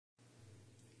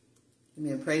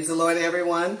Amen. Praise the Lord,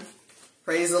 everyone.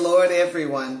 Praise the Lord,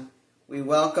 everyone. We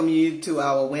welcome you to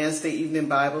our Wednesday evening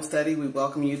Bible study. We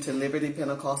welcome you to Liberty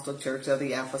Pentecostal Church of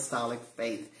the Apostolic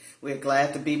Faith. We're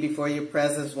glad to be before your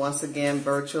presence once again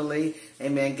virtually.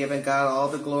 Amen. Giving God all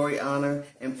the glory, honor,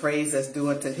 and praise that's due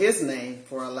unto his name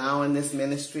for allowing this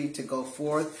ministry to go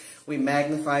forth. We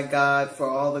magnify God for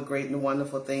all the great and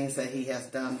wonderful things that he has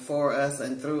done for us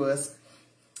and through us.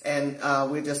 And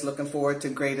we're just looking forward to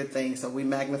greater things. So we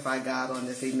magnify God on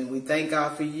this evening. We thank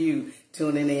God for you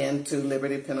tuning in to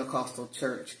Liberty Pentecostal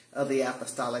Church of the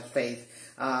Apostolic Faith.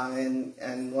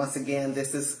 And once again,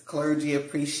 this is Clergy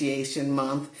Appreciation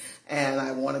Month. And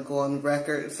I want to go on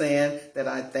record saying that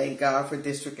I thank God for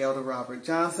District Elder Robert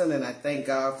Johnson. And I thank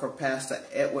God for Pastor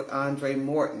Edward Andre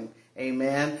Morton.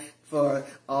 Amen. For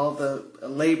all the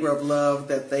labor of love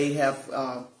that they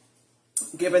have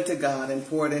given to God and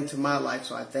poured into my life.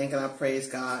 So I thank and I praise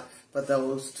God for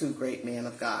those two great men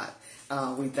of God.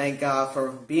 We thank God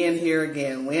for being here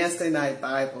again, Wednesday night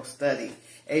Bible study.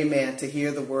 Amen. To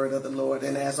hear the word of the Lord.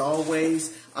 And as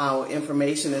always, our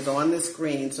information is on the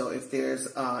screen. So if there's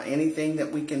anything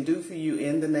that we can do for you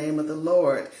in the name of the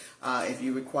Lord, if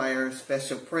you require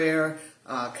special prayer,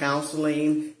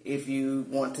 counseling, if you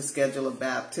want to schedule a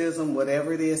baptism,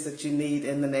 whatever it is that you need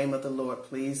in the name of the Lord,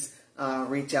 please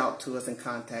reach out to us and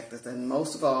contact us. And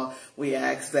most of all, we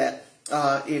ask that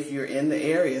if you're in the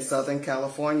area, Southern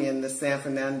California, in the San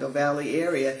Fernando Valley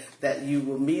area, that you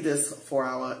will meet us for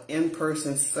our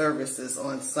in-person services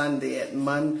on Sunday at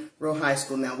Monroe High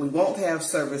School. Now, we won't have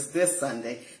service this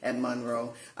Sunday at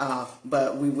Monroe,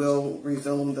 but we will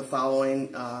resume the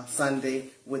following Sunday,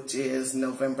 which is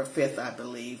November 5th, I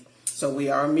believe. So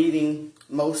we are meeting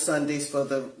most Sundays for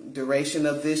the duration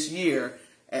of this year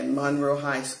at Monroe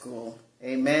High School,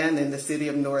 amen, in the city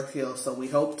of North Hill. So we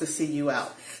hope to see you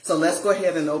out. So let's go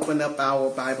ahead and open up our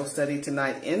Bible study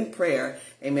tonight in prayer,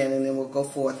 amen, and then we'll go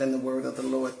forth in the word of the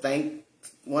Lord.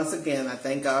 Once again, I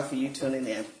thank God for you tuning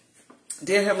in.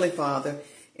 Dear Heavenly Father,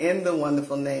 in the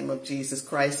wonderful name of Jesus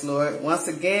Christ, Lord, once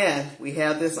again, we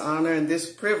have this honor and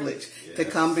this privilege to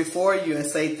come before you and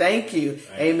say thank you,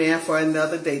 amen, for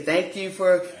another day. Thank you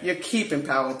for your keeping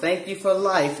power. Thank you for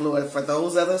life, Lord. For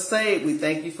those that are saved, we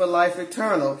thank you for life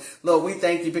eternal. Lord, we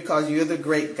thank you because you're the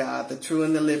great God, the true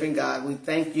and the living God. We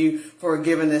thank you for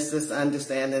giving us this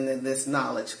understanding and this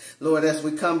knowledge. Lord, as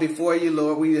we come before you,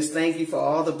 Lord, we just thank you for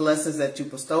all the blessings that you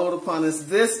bestowed upon us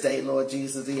this day, Lord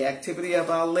Jesus, the activity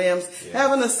of our limbs,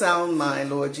 having a sound mind,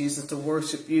 Lord Jesus, to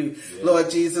worship you. Lord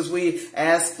Jesus, we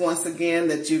ask once again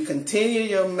that you continue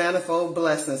your manifold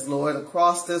blessings, Lord,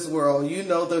 across this world. You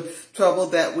know the trouble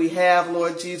that we have,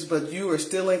 Lord Jesus, but you are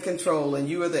still in control and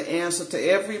you are the answer to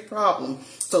every problem.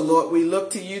 So, Lord, we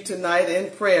look to you tonight in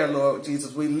prayer, Lord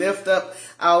Jesus. We lift up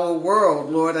our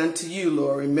world, Lord, unto you,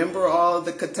 Lord. Remember all of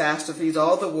the catastrophes,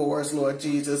 all the wars, Lord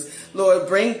Jesus. Lord,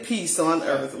 bring peace on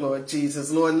earth, Lord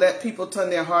Jesus. Lord, let people turn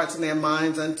their hearts and their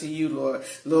minds unto you, Lord.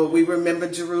 Lord, we remember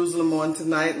Jerusalem on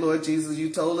tonight, Lord Jesus. You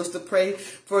told us to pray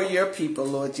for your people,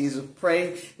 Lord Jesus.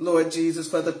 Pray, Lord Jesus,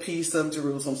 for the peace of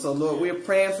Jerusalem. So, Lord, we're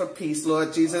praying for peace,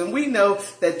 Lord Jesus. And we know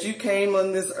that you came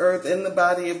on this earth in the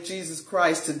body of Jesus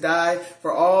Christ to die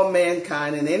for all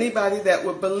mankind. And anybody that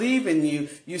would believe in you,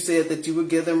 you said that you would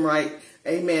give them right,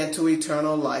 amen, to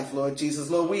eternal life, Lord Jesus.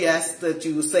 Lord, we ask that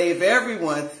you will save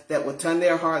everyone that will turn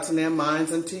their hearts and their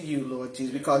minds unto you, Lord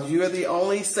Jesus, because you are the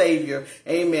only Savior,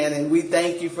 amen, and we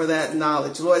thank you for that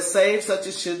knowledge. Lord, save such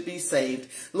as should be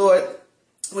saved. Lord,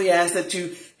 we ask that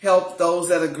you help those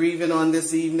that are grieving on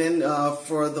this evening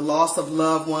for the loss of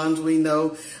loved ones. We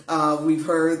know we've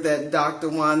heard that Dr.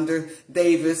 Wanda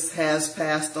Davis has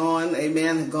passed on,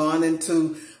 amen, gone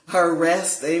into her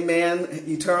rest, amen,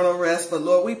 eternal rest. But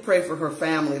Lord, we pray for her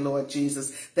family, Lord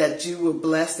Jesus, that you will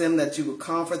bless them, that you will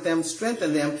comfort them,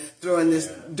 strengthen them during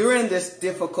this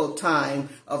difficult time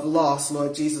of loss,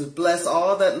 Lord Jesus. Bless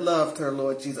all that loved her,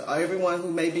 Lord Jesus. Everyone who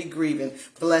may be grieving,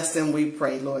 bless them, we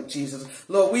pray, Lord Jesus.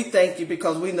 Lord, we thank you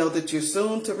because we know that you're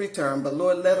soon to return. But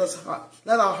Lord, let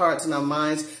our hearts and our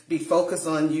minds be focused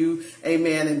on you,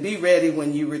 amen, and be ready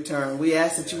when you return. We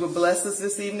ask that you will bless us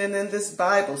this evening in this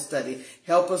Bible study.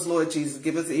 Help us, Lord Jesus.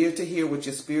 Give us ear to hear what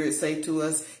your Spirit say to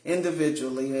us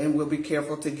individually, and we'll be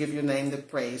careful to give your name the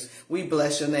praise. We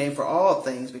bless your name for all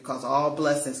things because all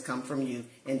blessings come from you.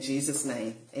 In Jesus'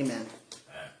 name, amen.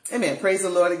 Amen. Praise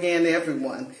the Lord again,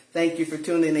 everyone. Thank you for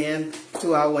tuning in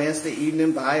to our Wednesday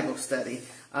evening Bible study.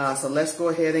 So let's go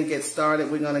ahead and get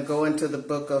started. We're going to go into the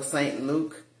book of St.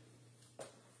 Luke.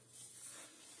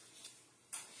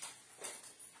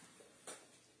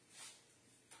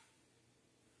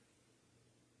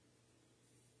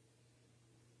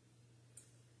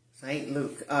 St.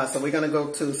 Luke. So we're going to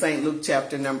go to St. Luke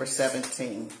chapter number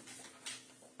 17.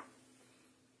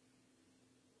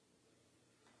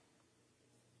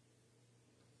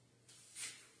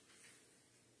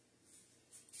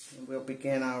 And we'll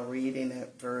begin our reading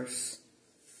at verse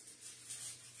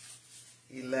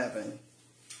 11.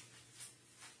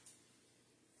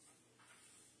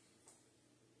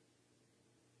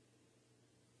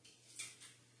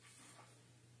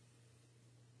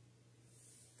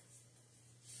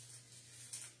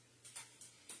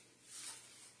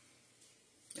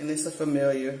 And it's a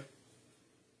familiar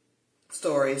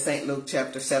story, St. Luke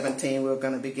chapter 17. We're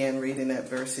going to begin reading at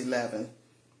verse 11.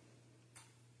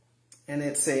 And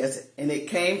it says, "And it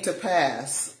came to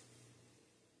pass,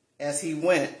 as he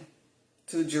went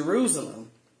to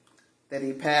Jerusalem, that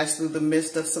he passed through the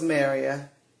midst of Samaria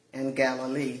and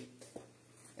Galilee.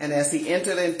 And as he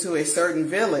entered into a certain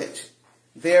village,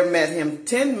 there met him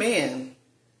 10 men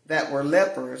that were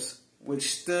lepers,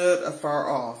 which stood afar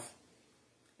off.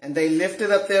 And they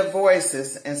lifted up their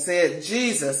voices and said,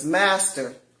 Jesus,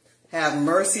 Master, have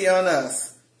mercy on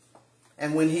us.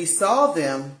 And when he saw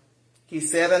them, he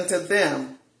said unto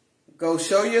them, Go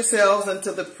show yourselves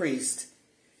unto the priest.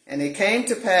 And it came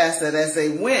to pass that as they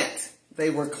went, they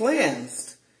were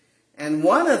cleansed. And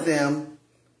one of them,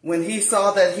 when he saw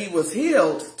that he was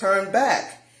healed, turned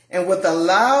back, and with a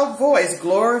loud voice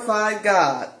glorified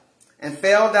God, and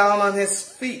fell down on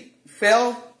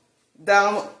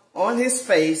his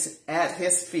face at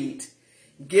his feet,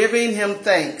 giving him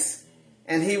thanks.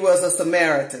 And he was a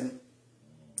Samaritan.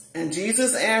 And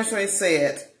Jesus answering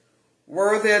said,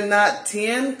 Were there not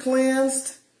 10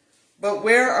 cleansed? But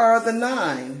where are the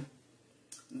 9?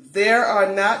 There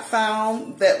are not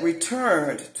found that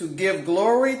returned to give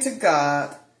glory to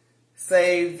God,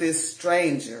 save this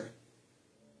stranger."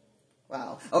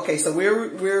 Wow. Okay, so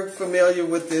we're familiar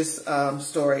with this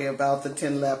story about the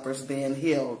 10 lepers being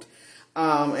healed.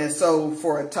 And so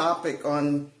for a topic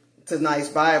on tonight's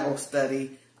Bible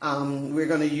study, we're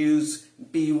going to use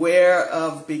beware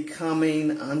of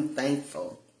becoming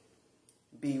unthankful.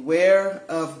 Beware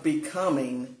of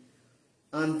becoming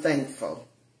unthankful.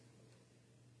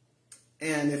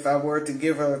 And if I were to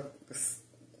give a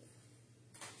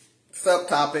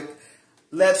subtopic,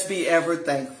 let's be ever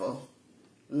thankful.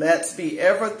 Let's be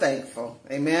ever thankful.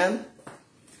 Amen.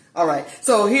 All right.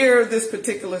 So here, this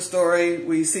particular story,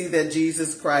 we see that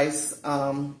Jesus Christ,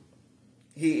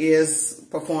 he is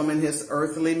performing his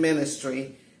earthly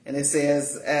ministry. And it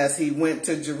says, as he went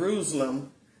to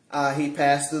Jerusalem, he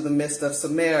passed through the midst of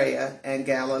Samaria and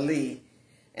Galilee.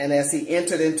 And as he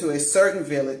entered into a certain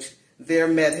village, there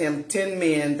met him 10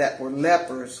 men that were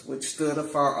lepers, which stood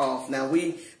afar off. Now,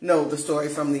 we know the story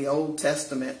from the Old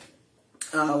Testament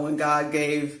when God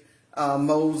gave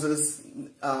Moses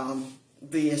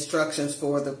the instructions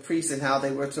for the priests and how they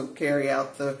were to carry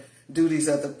out the duties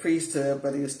of the priesthood,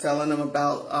 but he was telling them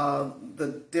about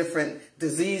the different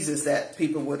diseases that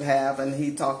people would have, and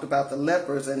he talked about the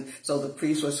lepers, and so the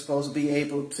priests were supposed to be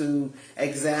able to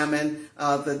examine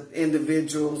the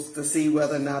individuals to see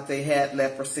whether or not they had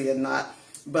leprosy or not.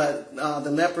 But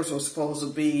the lepers were supposed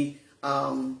to be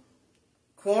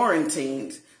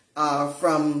quarantined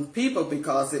from people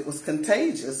because it was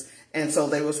contagious, and so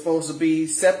they were supposed to be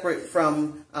separate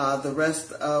from the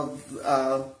rest of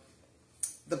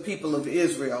the people of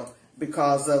Israel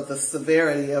because of the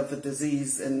severity of the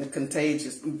disease and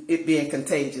it being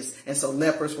contagious. And so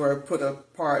lepers were put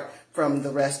apart from the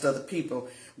rest of the people.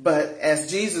 But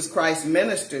as Jesus Christ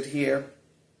ministered here,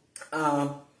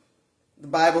 the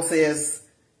Bible says,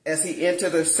 as he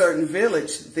entered a certain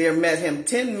village, there met him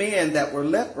 10 men that were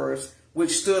lepers,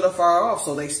 which stood afar off.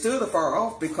 So they stood afar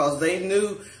off because they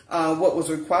knew what was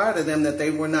required of them, that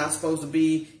they were not supposed to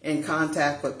be in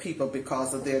contact with people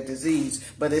because of their disease.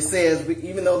 But it says,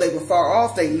 even though they were far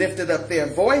off, they lifted up their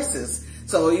voices.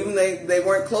 So even they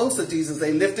weren't close to Jesus,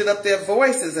 they lifted up their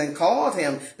voices and called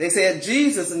him. They said,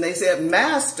 Jesus, and they said,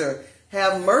 Master,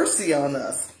 have mercy on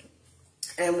us.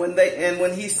 And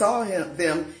when he saw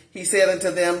them, he said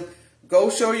unto them, Go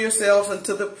show yourselves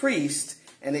unto the priest.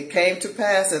 And it came to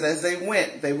pass that as they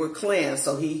went, they were cleansed.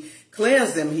 So he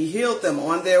cleansed them. He healed them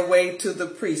on their way to the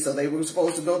priest. So they were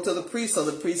supposed to go to the priest so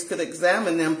the priest could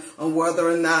examine them on whether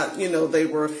or not, they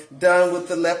were done with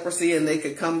the leprosy and they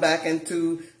could come back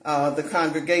into the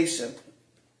congregation.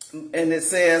 And it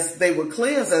says they were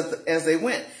cleansed as they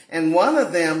went. And one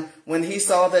of them, when he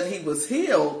saw that he was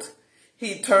healed,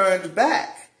 he turned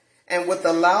back, and with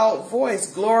a loud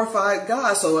voice glorified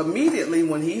God. So immediately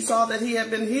when he saw that he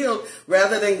had been healed,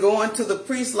 rather than going to the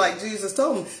priest like Jesus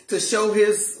told him to show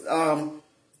his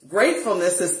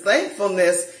gratefulness, his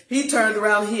thankfulness, he turned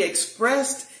around, he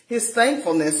expressed his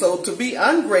thankfulness. So to be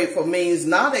ungrateful means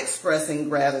not expressing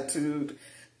gratitude.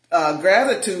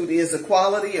 Gratitude is the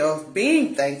quality of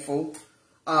being thankful,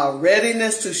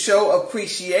 readiness to show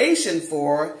appreciation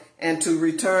for and to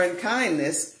return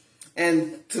kindness.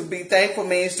 And to be thankful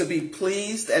means to be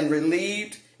pleased and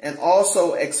relieved, and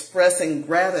also expressing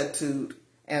gratitude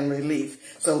and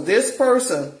relief. So this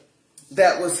person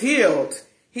that was healed,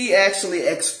 he actually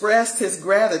expressed his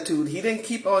gratitude. He didn't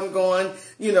keep on going,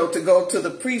 to go to the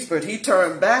priest, but he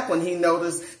turned back when he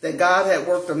noticed that God had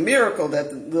worked a miracle, that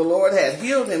the Lord had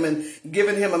healed him and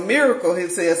given him a miracle. He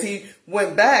says he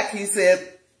went back. He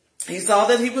said he saw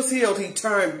that he was healed. He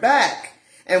turned back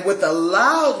and with a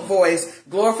loud voice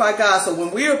glorify God. So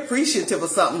when we're appreciative of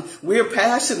something, we're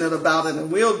passionate about it,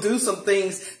 and we'll do some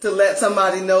things to let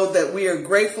somebody know that we are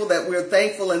grateful, that we're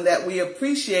thankful, and that we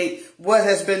appreciate what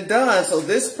has been done. So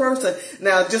this person,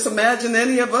 now just imagine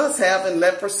any of us having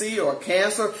leprosy or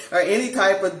cancer or any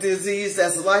type of disease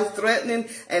that's life-threatening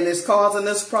and is causing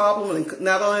us problem, and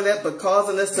not only that, but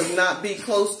causing us to not be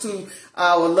close to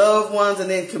our loved ones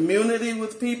and in community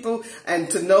with people, and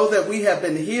to know that we have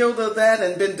been healed of that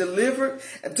and been delivered,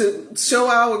 and to show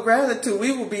our gratitude.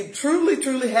 We will be truly,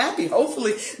 truly happy.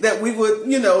 Hopefully that we would,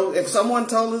 if someone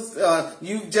told us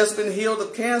you've just been healed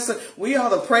of cancer, we ought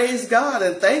to praise God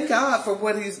and thank God for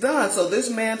what he's done. So this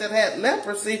man that had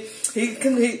leprosy,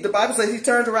 the Bible says he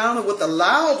turned around and with a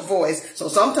loud voice. So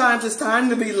sometimes it's time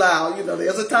to be loud.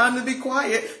 There's a time to be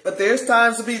quiet, but there's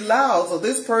times to be loud. So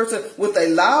this person with a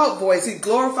loud voice, he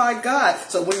glorified God.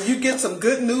 So when you get some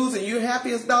good news and you're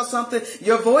happy about something,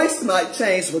 your voice might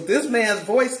change. But this man's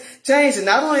voice changed. And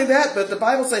not only that, but the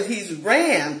Bible says he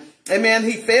ran. Amen.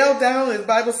 He fell down, and the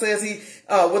Bible says he,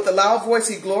 with a loud voice,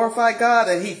 he glorified God,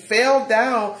 and he fell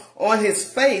down on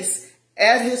his face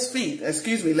at his feet.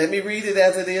 Excuse me. Let me read it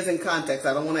as it is in context.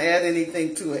 I don't want to add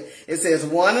anything to it. It says,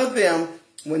 one of them,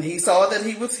 when he saw that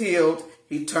he was healed,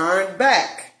 he turned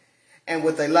back and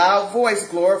with a loud voice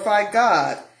glorified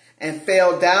God and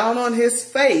fell down on his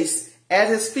face at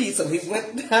his feet. So he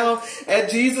went down at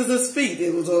Jesus' feet.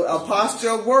 It was a posture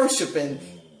of worshiping,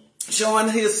 showing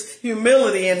his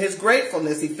humility and his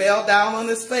gratefulness. He fell down on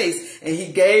his face and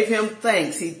he gave him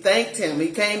thanks. He thanked him. He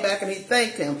came back and he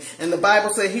thanked him. And the Bible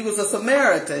said he was a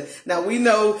Samaritan. Now we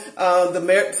know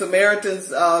the Samaritans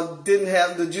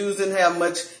the Jews didn't have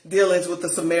much dealings with the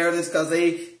Samaritans because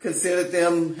they considered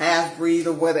them half-breed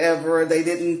or whatever. They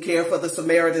didn't care for the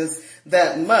Samaritans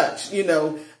that much,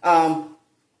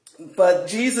 but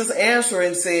Jesus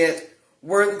answering said,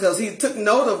 because he took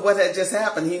note of what had just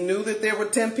happened. He knew that there were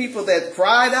 10 people that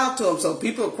cried out to him. So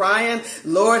people crying,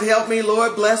 Lord, help me,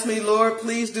 Lord, bless me, Lord,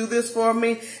 please do this for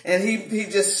me. And he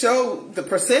just showed the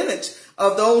percentage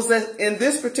of those that in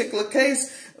this particular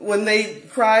case, when they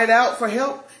cried out for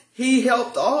help, he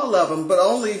helped all of them. But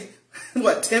only,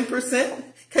 10%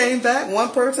 came back? One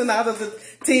person out of the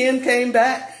 10 came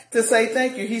back to say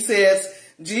thank you. He says,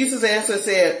 Jesus answered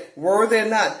said, were there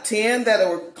not 10 that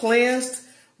were cleansed?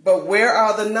 But where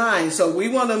are the 9? So we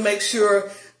want to make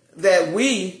sure that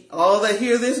we, all that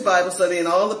hear this Bible study and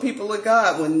all the people of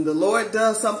God, when the Lord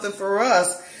does something for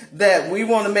us, that we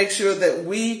want to make sure that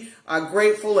we are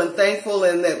grateful and thankful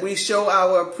and that we show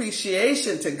our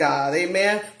appreciation to God,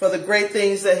 amen, for the great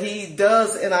things that he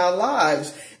does in our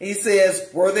lives. He says,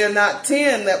 were there not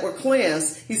 10 that were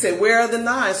cleansed? He said, where are the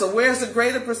 9? So where's the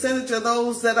greater percentage of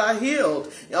those that are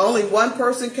healed? Only one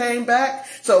person came back.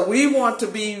 So we want to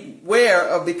beware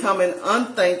of becoming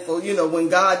unthankful. When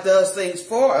God does things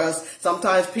for us,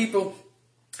 sometimes people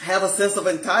have a sense of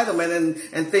entitlement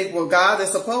and think, well, God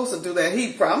is supposed to do that.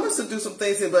 He promised to do some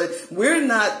things, but we're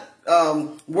not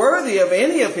worthy of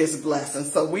any of his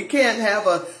blessings. So we can't have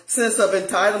a sense of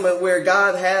entitlement where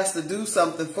God has to do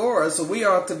something for us. So we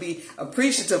are to be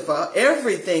appreciative for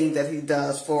everything that he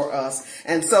does for us.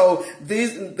 And so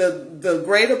the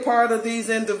greater part of these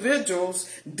individuals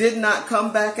did not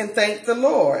come back and thank the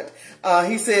Lord.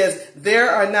 He says, they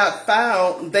are not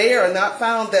found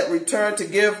that return to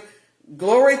give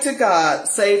glory to God,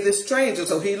 save this stranger.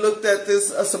 So he looked at this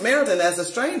Samaritan as a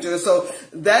stranger. So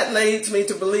that leads me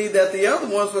to believe that the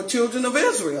other ones were children of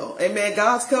Israel. Amen.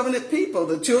 God's covenant people,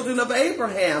 the children of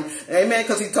Abraham. Amen.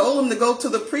 Because he told them to go to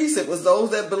the priest. It was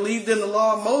those that believed in the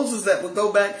law of Moses that would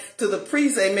go back to the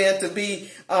priest. Amen. To be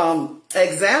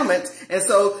examined. And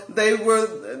so they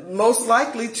were most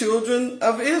likely children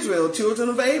of Israel, children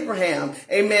of Abraham.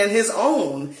 Amen. His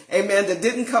own. Amen. That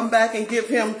didn't come back and give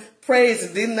him praise,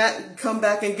 and did not come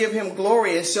back and give him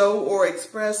glory and show or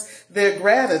express their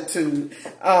gratitude.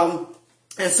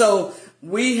 And so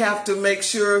we have to make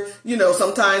sure,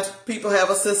 sometimes people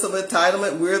have a sense of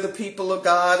entitlement. We're the people of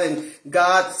God, and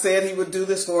God said he would do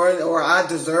this for us, or I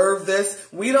deserve this.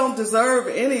 We don't deserve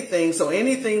anything. So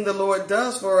anything the Lord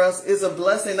does for us is a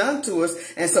blessing unto us.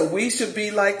 And so we should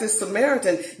be like this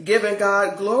Samaritan, giving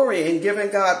God glory and giving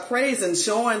God praise and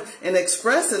showing and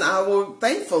expressing our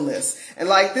thankfulness. And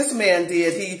like this man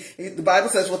did, the Bible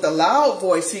says with a loud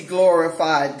voice, he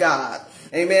glorified God.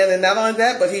 Amen. And not only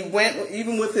that, but he went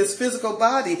even with his physical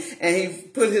body, and he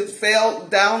fell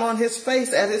down on his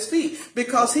face at his feet,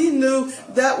 because he knew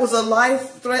that was a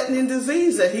life-threatening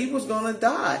disease, that he was going to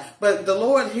die. But the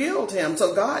Lord healed him.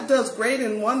 So God does great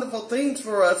and wonderful things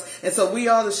for us. And so we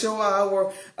ought to show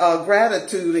our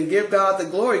gratitude and give God the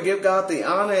glory, give God the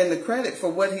honor and the credit for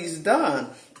what he's done.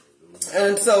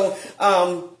 And so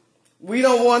we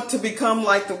don't want to become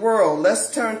like the world.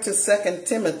 Let's turn to 2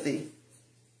 Timothy.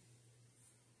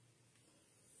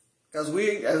 Because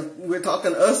we're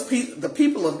talking us, the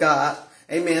people of God.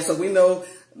 Amen. So we know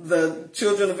the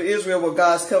children of Israel were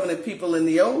God's covenant people in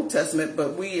the Old Testament,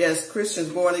 but we as Christians,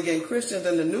 born again Christians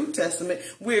in the New Testament,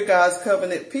 we're God's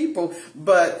covenant people.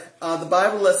 But the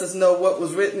Bible lets us know what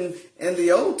was written in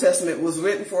the Old Testament was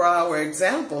written for our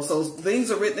example. So things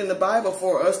are written in the Bible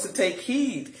for us to take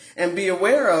heed and be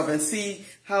aware of and see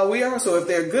how we are. So if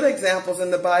there are good examples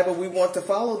in the Bible, we want to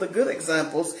follow the good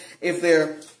examples. If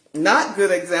they're not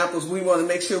good examples, we want to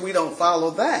make sure we don't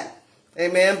follow that.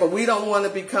 Amen. But we don't want to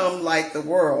become like the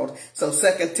world. So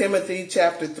 2 Timothy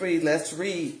chapter 3, let's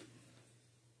read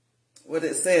what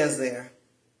it says there.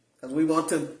 Because we want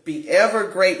to be ever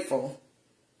grateful.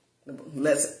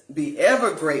 Let's be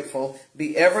ever grateful,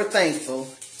 be ever thankful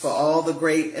for all the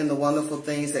great and the wonderful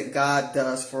things that God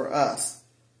does for us.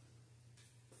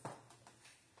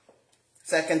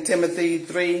 2 Timothy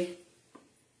 3.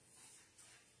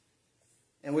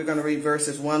 And we're going to read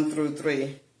verses 1 through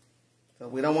 3. So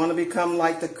we don't want to become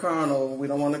like the carnal. We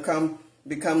don't want to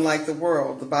become like the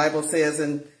world. The Bible says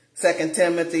in 2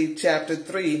 Timothy chapter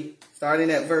 3, starting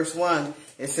at verse 1,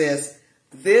 it says,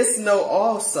 "This know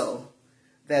also,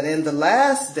 that in the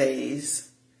last days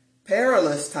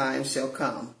perilous times shall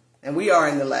come." And we are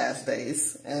in the last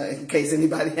days, in case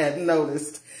anybody hadn't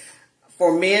noticed.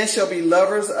 "For men shall be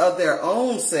lovers of their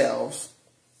own selves.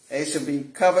 They shall be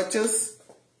covetous,"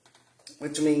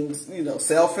 which means,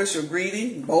 selfish or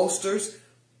greedy, boasters,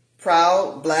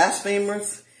 proud,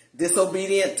 blasphemers,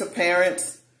 disobedient to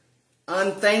parents.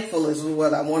 Unthankful is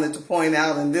what I wanted to point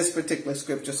out in this particular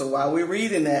scripture. So while we're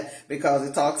reading that, because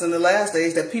it talks in the last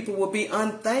days that people will be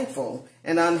unthankful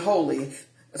and unholy.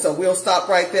 So we'll stop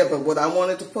right there. But what I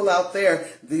wanted to pull out there,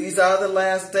 these are the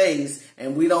last days,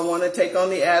 and we don't want to take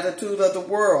on the attitude of the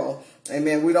world.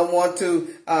 Amen. We don't want to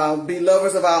be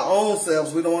lovers of our own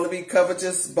selves. We don't want to be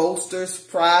covetous, boasters,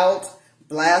 proud,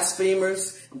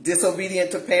 blasphemers,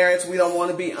 disobedient to parents. We don't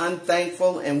want to be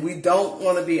unthankful, and we don't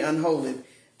want to be unholy.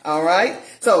 All right.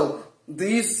 So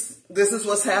this is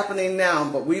what's happening now,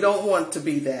 but we don't want to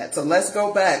be that. So let's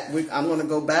go back. I'm going to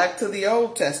go back to the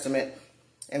Old Testament,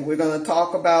 and we're going to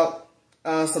talk about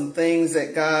some things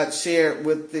that God shared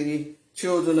with the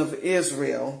children of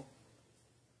Israel.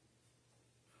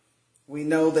 We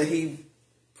know that he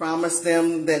promised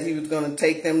them that he was going to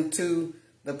take them to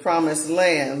the promised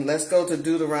land. Let's go to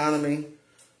Deuteronomy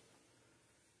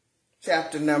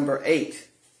chapter number 8.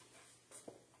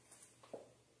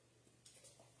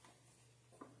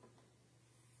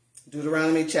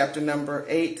 Deuteronomy chapter number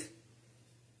 8.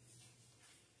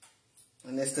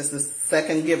 And this is the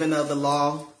second giving of the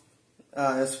law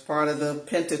as part of the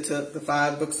Pentateuch, the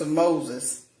 5 books of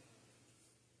Moses.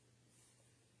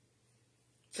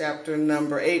 Chapter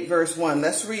number 8, verse 1.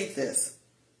 Let's read this.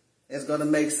 It's going to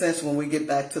make sense when we get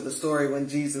back to the story when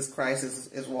Jesus Christ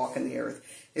is walking the earth.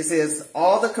 It says,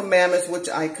 "All the commandments which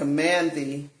I command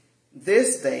thee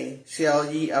this day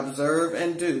shall ye observe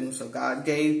and do." So God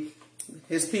gave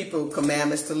his people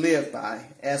commandments to live by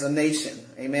as a nation.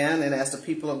 Amen. And as the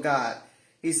people of God.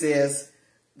 He says,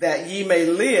 "That ye may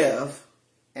live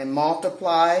and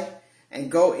multiply and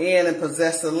go in and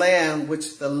possess the land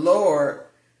which the Lord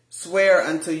swear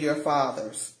unto your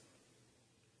fathers."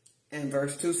 And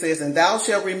verse 2 says, "And thou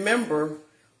shalt remember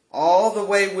all the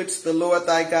way which the Lord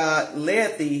thy God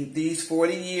led thee these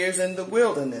 40 years in the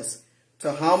wilderness,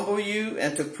 to humble you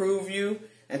and to prove you,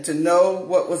 and to know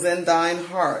what was in thine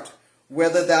heart,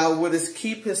 whether thou wouldest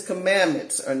keep his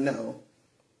commandments or no.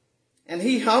 And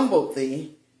he humbled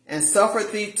thee, and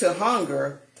suffered thee to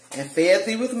hunger, and fed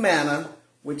thee with manna,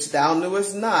 which thou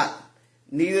knewest not,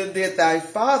 neither did thy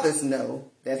fathers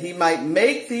know, that he might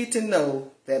make thee to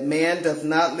know that man doth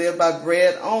not live by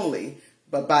bread only,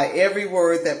 but by every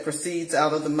word that proceeds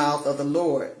out of the mouth of the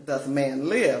Lord doth man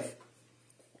live.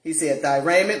 He said, thy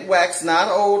raiment waxed not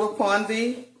old upon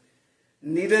thee,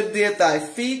 neither did thy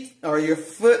feet or your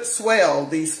foot swell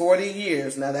these 40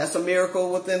 years. Now that's a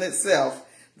miracle within itself.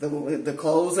 The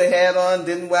clothes they had on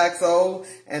didn't wax old,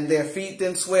 and their feet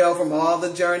didn't swell from all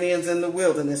the journeyings in the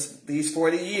wilderness these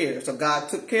 40 years. So God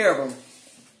took care of them.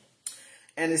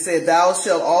 And he said, thou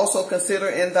shalt also consider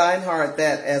in thine heart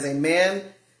that as a man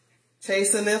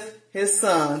chasteneth his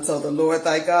son, so the Lord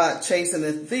thy God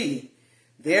chasteneth thee.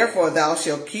 Therefore thou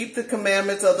shalt keep the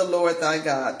commandments of the Lord thy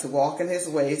God, to walk in his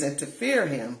ways and to fear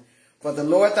him. For the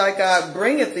Lord thy God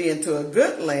bringeth thee into a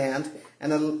good land,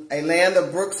 and a land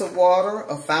of brooks of water,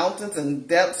 of fountains and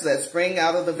depths that spring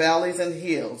out of the valleys and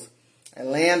hills, a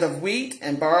land of wheat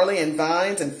and barley and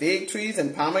vines and fig trees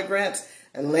and pomegranates,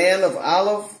 a land of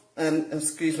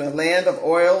land of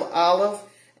oil, olive,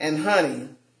 and honey,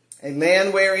 a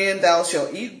land wherein thou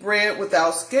shalt eat bread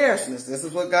without scarceness. This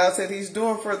is what God said he's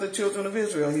doing for the children of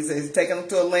Israel. He says he's taking them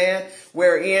to a land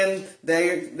wherein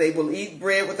they will eat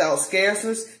bread without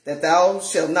scarceness, that thou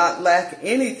shalt not lack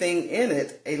anything in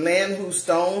it, a land whose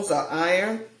stones are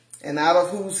iron, and out of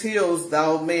whose hills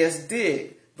thou mayest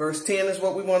dig. Verse 10 is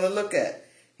what we want to look at.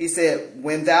 He said,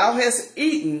 when thou hast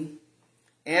eaten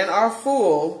and are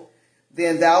full,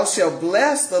 then thou shalt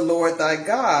bless the Lord thy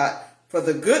God for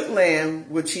the good land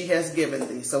which he has given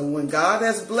thee. So when God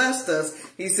has blessed us,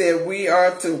 he said we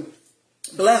are to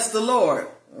bless the Lord,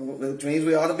 which means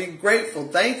we ought to be grateful,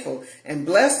 thankful, and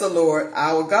bless the Lord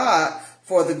our God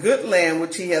for the good land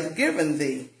which he has given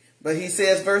thee. But he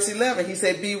says, verse 11, he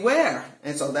said, beware.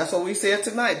 And so that's what we said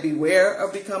tonight. Beware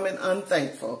of becoming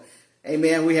unthankful.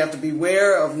 Amen. We have to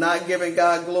beware of not giving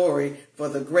God glory for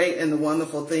the great and the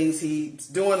wonderful things he's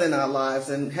doing in our lives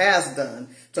and has done.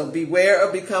 So beware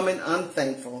of becoming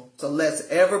unthankful. So let's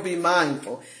ever be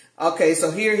mindful. Okay,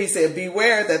 so here he said,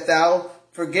 beware that thou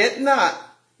forget not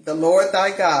the Lord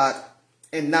thy God,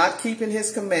 and not keeping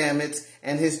his commandments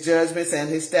and his judgments and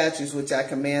his statutes, which I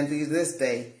command thee this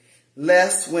day,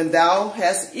 lest when thou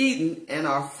hast eaten and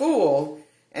are full,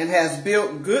 and hast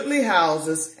built goodly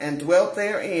houses and dwelt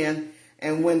therein,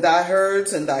 and when thy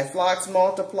herds and thy flocks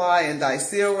multiply, and thy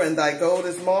silver and thy gold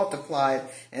is multiplied,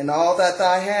 and all that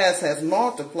thou hast has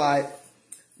multiplied,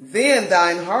 then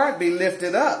thine heart be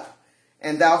lifted up,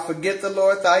 and thou forget the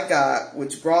Lord thy God,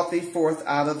 which brought thee forth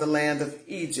out of the land of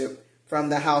Egypt from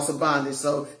the house of bondage.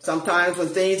 So sometimes when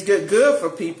things get good for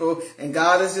people and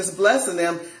God is just blessing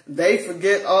them, they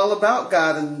forget all about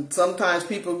God. And sometimes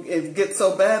it gets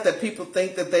so bad that people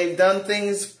think that they've done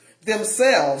things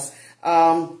themselves.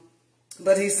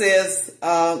 But he says,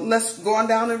 let's go on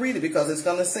down and read it, because it's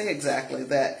going to say exactly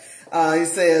that. He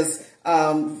says,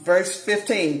 verse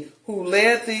 15, who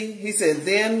led thee, he said,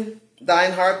 then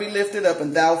thine heart be lifted up,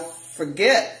 and thou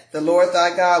forget the Lord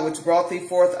thy God, which brought thee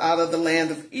forth out of the land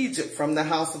of Egypt from the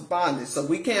house of bondage. So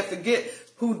we can't forget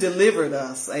who delivered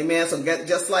us. Amen. So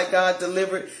just like God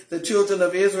delivered the children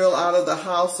of Israel out of the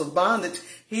house of bondage,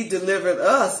 he delivered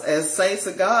us as saints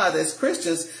of God, as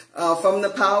Christians, from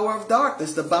the power of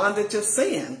darkness, the bondage of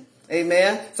sin.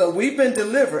 Amen. So we've been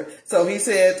delivered. So he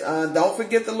said, don't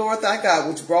forget the Lord thy God,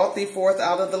 which brought thee forth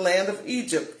out of the land of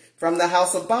Egypt from the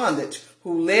house of bondage,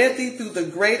 who led thee through the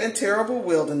great and terrible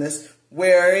wilderness,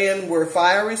 wherein were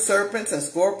fiery serpents and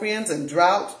scorpions and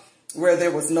drought, where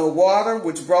there was no water,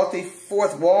 which brought thee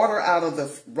forth water out of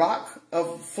the rock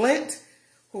of flint,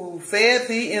 who fed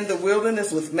thee in the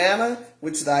wilderness with manna,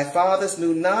 which thy fathers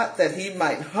knew not, that he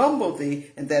might humble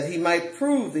thee, and that he might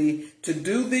prove thee, to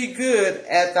do thee good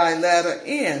at thy latter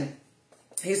end.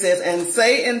 He says, and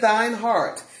say in thine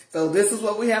heart. So this is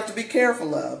what we have to be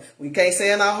careful of. We can't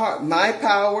say in our heart, my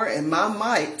power and my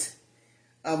might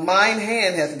of mine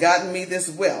hand hath gotten me this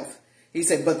wealth. He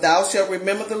said, but thou shalt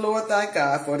remember the Lord thy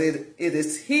God, for it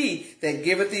is he that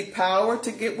giveth thee power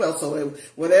to get wealth. So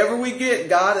whatever we get,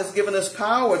 God has given us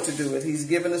power to do it. He's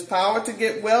given us power to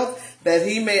get wealth, that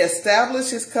he may establish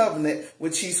his covenant,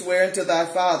 which he sware unto thy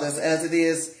fathers, as it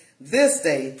is this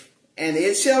day. And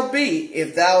it shall be,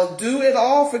 if thou do at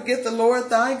all forget the Lord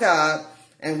thy God,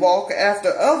 and walk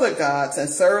after other gods, and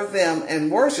serve them and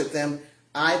worship them,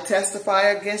 I testify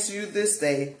against you this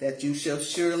day that you shall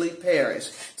surely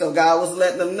perish. So God was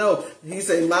letting them know. He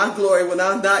said, my glory will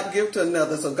I not give to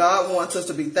another. So God wants us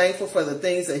to be thankful for the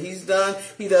things that he's done.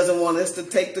 He doesn't want us to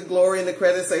take the glory and the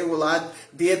credit and say, well, I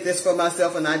did this for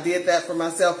myself and I did that for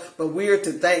myself. But we are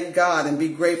to thank God and be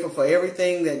grateful for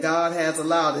everything that God has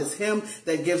allowed. It's him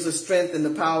that gives us strength and the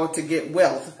power to get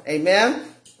wealth. Amen.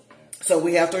 So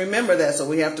we have to remember that. So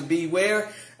we have to beware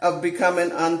of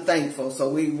becoming unthankful. So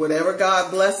whatever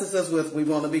God blesses us with, we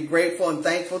want to be grateful and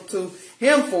thankful to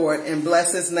him for it and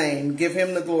bless his name. Give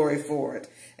him the glory for it.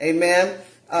 Amen.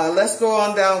 Let's go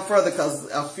on down further, because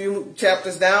a few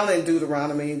chapters down in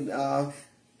Deuteronomy,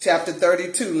 chapter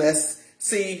 32, let's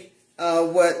see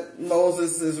what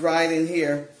Moses is writing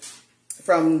here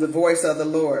from the voice of the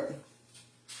Lord.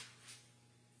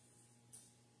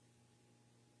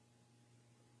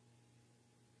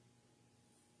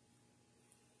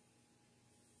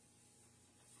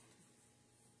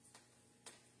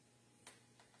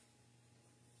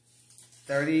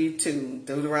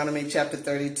 Deuteronomy chapter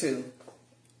 32.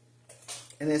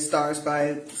 And it starts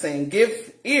by saying,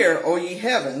 "Give ear, O ye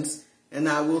heavens, and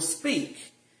I will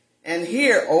speak. And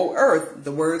hear, O earth,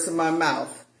 the words of my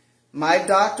mouth. My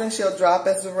doctrine shall drop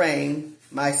as the rain,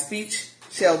 my speech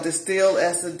shall distill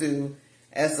as the dew,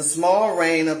 as the small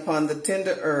rain upon the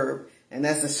tender herb, and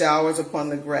as the showers upon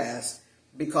the grass.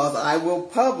 Because I will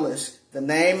publish the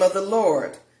name of the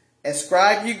Lord.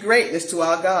 Ascribe ye greatness to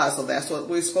our God." So that's what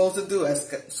we're supposed to do,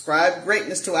 ascribe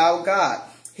greatness to our God.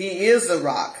 He is the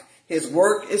rock. His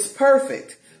work is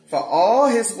perfect, for all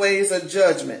his ways are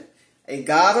judgment. A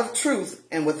God of truth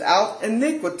and without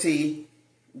iniquity,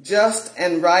 just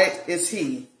and right is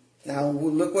he. Now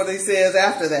look what he says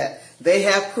after that. They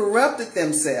have corrupted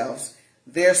themselves.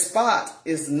 Their spot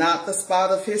is not the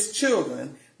spot of his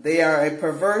children. They are a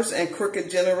perverse and crooked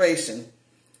generation.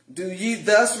 Do ye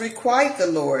thus requite the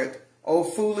Lord, O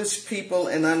foolish people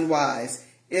and unwise?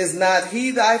 Is not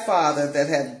he thy father that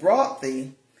hath brought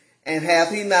thee? And hath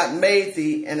he not made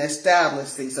thee and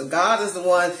established thee? So God is the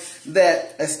one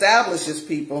that establishes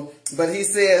people. But he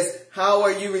says, how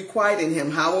are you requiting him?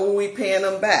 How are we paying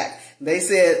him back? They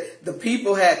said the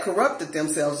people had corrupted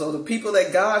themselves. So the people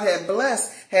that God had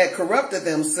blessed had corrupted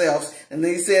themselves. And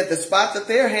he said the spot that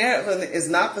they're having is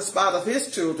not the spot of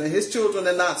his children. His children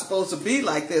are not supposed to be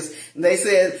like this. And they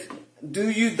said,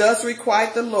 do you thus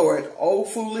requite the Lord, O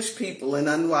foolish people and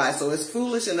unwise? So it's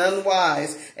foolish and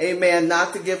unwise, amen,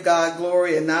 not to give God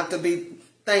glory and not to be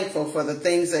thankful for the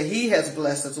things that he has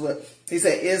blessed us with. He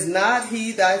said, is not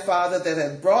he thy father that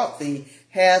hath brought thee?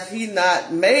 Hath he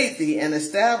not made thee and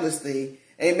established thee?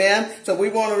 Amen. So we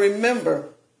want to remember,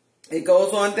 it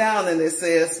goes on down and it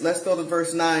says, let's go to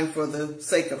verse 9 for the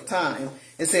sake of time.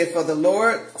 It says, for the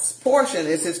Lord's portion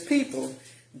is his people.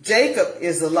 Jacob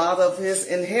is the lot of his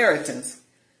inheritance.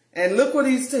 And look what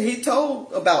he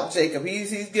told about Jacob.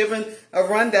 He's given a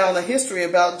rundown, a history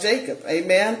about Jacob.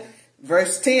 Amen.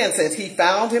 Verse 10 says, he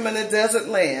found him in a desert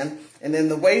land and in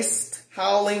the waste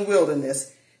howling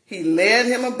wilderness. He led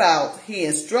him about. He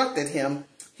instructed him.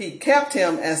 He kept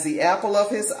him as the apple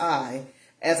of his eye.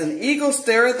 As an eagle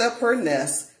stirreth up her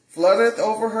nest, fluttereth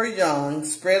over her young,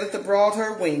 spreadeth abroad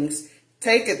her wings,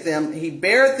 taketh them, he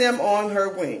beareth them on her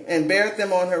wing, and beareth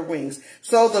them on her wings.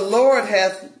 So the Lord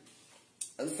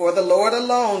for the Lord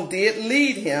alone did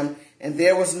lead him, and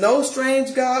there was no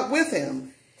strange God with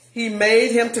him. He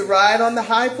made him to ride on the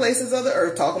high places of the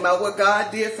earth, talking about what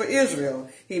God did for Israel.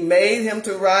 He made him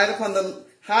to ride upon the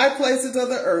high places of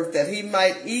the earth, that he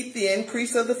might eat the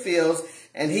increase of the fields,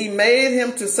 and he made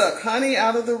him to suck honey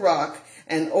out of the rock,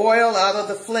 and oil out of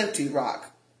the flinty rock.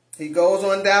 He goes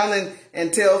on down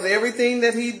and tells everything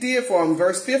that he did for him.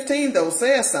 Verse 15, though,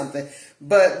 says something.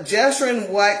 But Jeshurun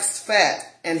waxed fat,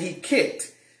 and he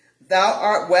kicked. Thou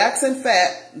art waxen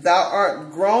fat, thou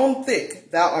art grown thick,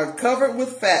 thou art covered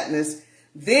with fatness.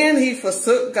 Then he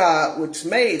forsook God, which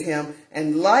made him,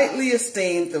 and lightly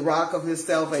esteemed the rock of his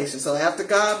salvation. So after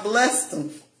God blessed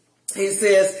him, he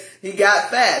says he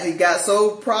got fat. He got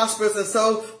so prosperous and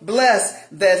so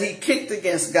blessed that he kicked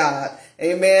against God.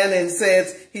 Amen. And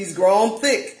says he's grown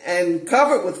thick and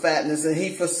covered with fatness, and he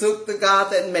forsook the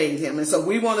God that made him. And so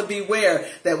we want to beware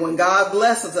that when God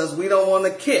blesses us, we don't want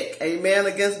to kick, amen,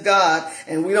 against God.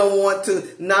 And we don't want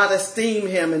to not esteem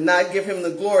him and not give him the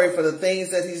glory for the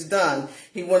things that he's done.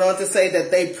 He went on to say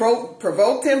that they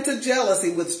provoked him to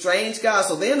jealousy with strange gods.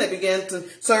 So then they began to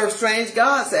serve strange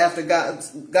gods after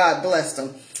God blessed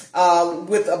them.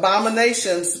 With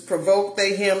abominations provoked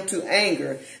they him to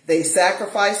anger. They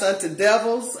sacrificed unto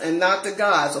devils and not to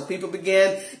God. So people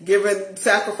began giving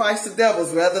sacrifice to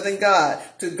devils rather than God.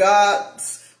 To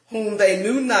gods whom they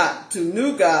knew not, to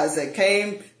new gods that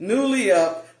came newly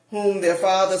up, whom their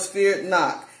fathers feared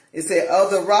not. It said,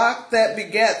 of the rock that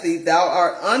begat thee, thou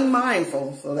art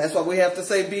unmindful. So that's why we have to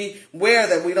say, beware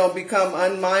that we don't become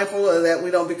unmindful or that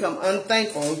we don't become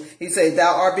unthankful. He said,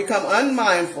 thou art become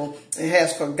unmindful and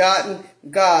hast forgotten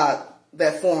God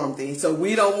that formed thee. So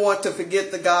we don't want to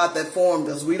forget the God that formed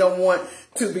us. We don't want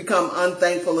to become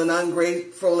unthankful and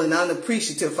ungrateful and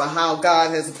unappreciative for how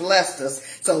God has blessed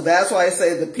us. So that's why I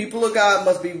say the people of God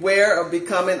must beware of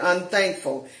becoming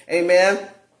unthankful. Amen.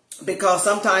 Because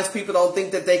sometimes people don't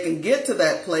think that they can get to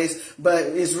that place, but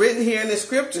it's written here in the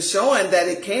scripture showing that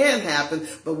it can happen,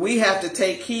 but we have to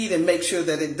take heed and make sure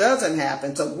that it doesn't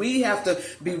happen. So we have to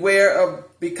beware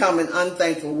of becoming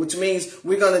unthankful, which means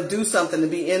we're going to do something to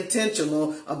be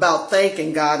intentional about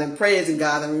thanking God and praising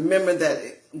God, and remember that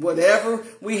whatever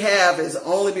we have is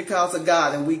only because of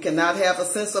God, and we cannot have a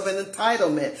sense of an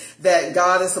entitlement that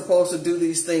God is supposed to do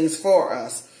these things for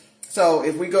us. So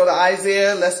if we go to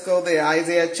Isaiah, let's go there.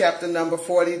 Isaiah chapter number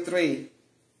 43.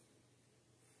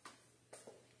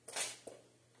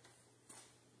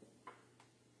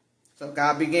 So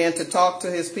God began to talk to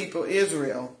his people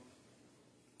Israel.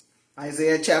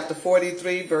 Isaiah chapter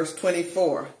 43, verse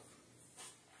 24.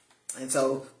 And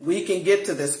so we can get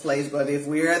to this place, but if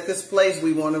we're at this place,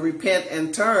 we want to repent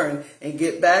and turn and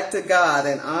get back to God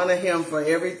and honor him for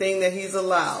everything that he's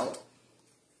allowed.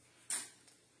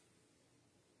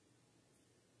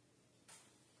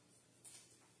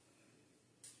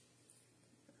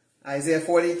 Isaiah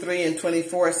 43 and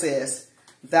 24 says,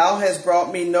 Thou hast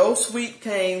brought me no sweet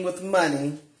cane with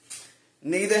money,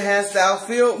 neither hast thou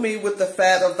filled me with the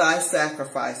fat of thy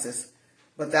sacrifices,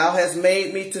 but thou hast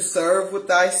made me to serve with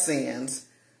thy sins.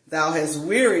 Thou hast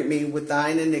wearied me with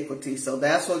thine iniquity. So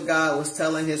that's what God was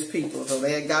telling his people. So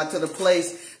they had got to the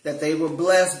place that they were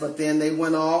blessed, but then they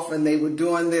went off and they were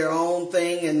doing their own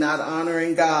thing and not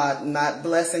honoring God, not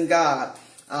blessing God.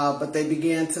 But they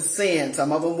began to sin.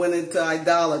 Some of them went into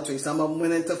idolatry. Some of them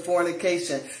went into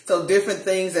fornication. So different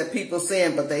things that people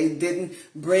sin, but they didn't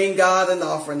bring God an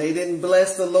offering. They didn't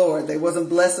bless the Lord. They wasn't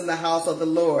blessing the house of the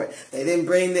Lord. They didn't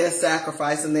bring their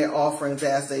sacrifice and their offerings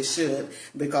as they should.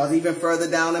 Because even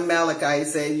further down in Malachi, he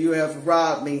said, You have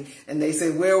robbed me. And they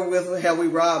said, Wherewith have we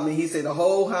robbed me? He said, The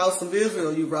whole house of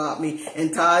Israel you robbed me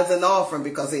in tithes and offering,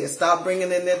 because they had stopped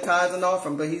bringing in their tithes and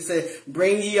offering. But he said,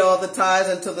 Bring ye all the tithes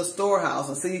into the storehouse.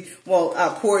 And see, well,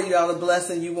 I pour you out a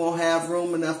blessing you won't have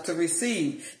room enough to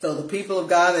receive. So the people of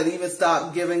God had even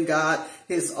stopped giving God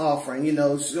his offering. You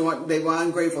know, they were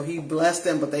ungrateful. He blessed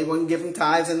them, but they wouldn't give him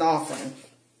tithes and offering.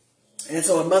 And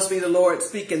so it must be the Lord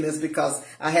speaking this, because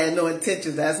I had no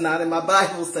intention. That's not in my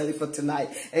Bible study for tonight.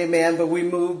 Amen. But we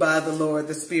move by the Lord,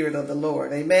 the Spirit of the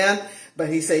Lord. Amen. But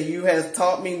he said, You have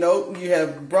brought me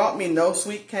no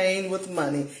sweet cane with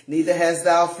money, neither hast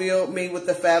thou filled me with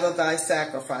the fat of thy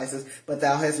sacrifices, but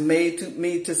thou hast made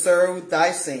me to serve with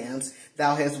thy sins.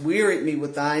 Thou hast wearied me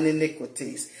with thine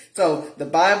iniquities. So the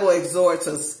Bible exhorts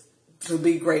us to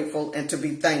be grateful and to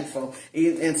be thankful.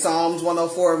 In Psalms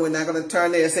 104, we're not going to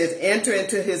turn there, it says, Enter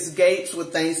into his gates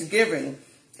with thanksgiving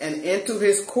and into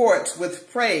his courts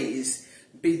with praise.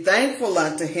 Be thankful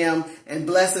unto him and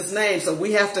bless his name. So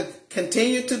we have to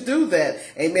continue to do that.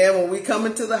 Amen. When we come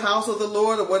into the house of the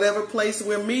Lord or whatever place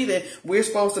we're meeting, we're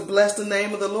supposed to bless the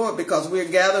name of the Lord, because we're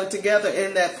gathered together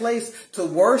in that place to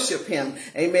worship him.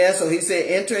 Amen. So he said,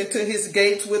 enter into his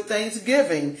gates with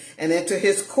thanksgiving and into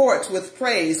his courts with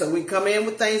praise. So we come in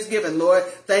with thanksgiving. Lord,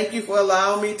 thank you for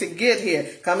allowing me to get here.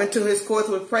 Come into his courts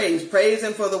with praise. Praise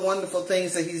him for the wonderful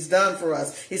things that he's done for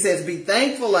us. He says, be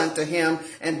thankful unto him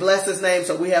and bless his name.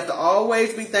 So we have to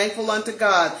always be thankful unto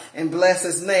God and bless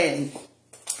his name.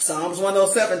 Psalms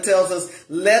 107 tells us,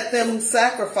 let them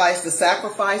sacrifice the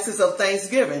sacrifices of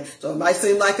thanksgiving. So it might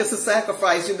seem like it's a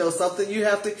sacrifice, you know, something you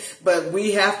have to, but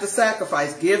we have to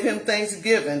sacrifice. Give him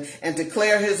thanksgiving and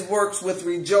declare his works with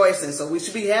rejoicing. So we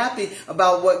should be happy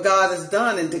about what God has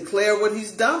done and declare what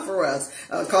he's done for us,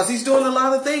 because he's doing a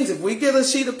lot of things. If we get a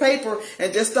sheet of paper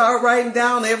and just start writing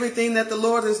down everything that the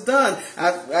Lord has done,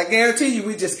 I guarantee you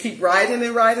we just keep writing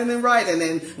and writing and writing.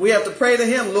 And we have to pray to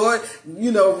him, Lord,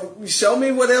 you know, show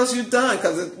me what else you've done,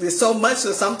 because there's so much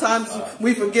that sometimes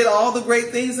we forget all the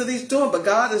great things that he's doing. But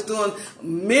God is doing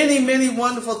many, many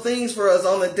wonderful things for us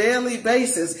on a daily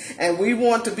basis, and we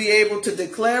want to be able to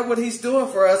declare what he's doing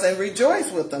for us and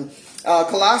rejoice with them.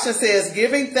 Colossians says,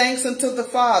 giving thanks unto the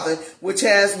Father, which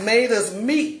has made us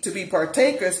meet to be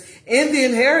partakers in the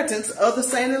inheritance of the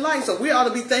saints in light. So we ought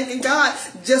to be thanking God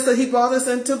just that he brought us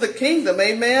into the kingdom,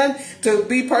 amen, to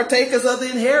be partakers of the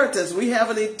inheritance. We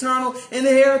have an eternal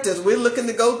inheritance. We're looking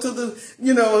to go to the,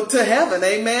 you know, to heaven,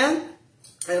 amen.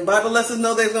 And the Bible lets us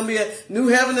know there's going to be a new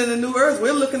heaven and a new earth.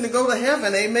 We're looking to go to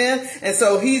heaven, amen. And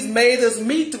so he's made us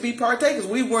meet to be partakers.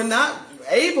 We were not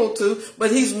able to,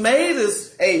 but he's made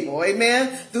us able. Amen.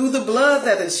 Through the blood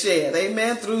that is shed.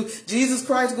 Amen. Through Jesus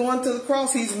Christ going to the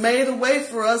cross, he's made a way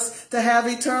for us to have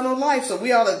eternal life. So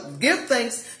we ought to give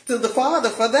thanks to the Father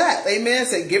for that. Amen.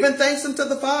 Say, giving thanks unto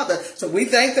the Father. So we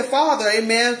thank the Father,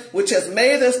 amen, which has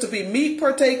made us to be meat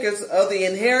partakers of the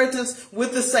inheritance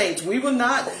with the saints. We were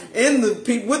not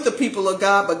with the people of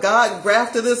God, but God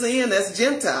grafted us in as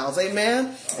Gentiles.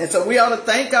 Amen. And so we ought to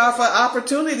thank God for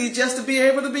opportunity just to be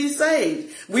able to be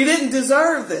saved. We didn't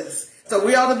deserve this. So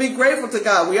we ought to be grateful to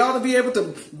God. We ought to be able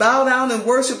to bow down and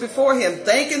worship before him,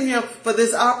 thanking him for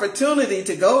this opportunity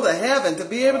to go to heaven, to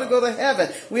be able to go to heaven.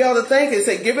 We ought to thank him,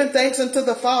 say, giving thanks unto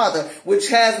the Father, which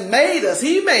has made us.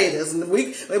 He made us. And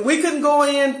we couldn't go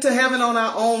into heaven on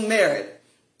our own merit.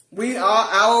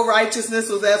 Our righteousness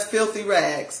was as filthy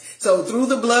rags. So through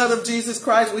the blood of Jesus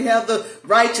Christ, we have the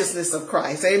righteousness of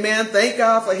Christ. Amen. Thank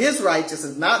God for his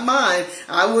righteousness, not mine.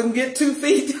 I wouldn't get 2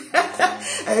 feet,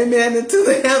 amen, into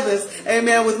the heavens,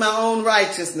 amen, with my own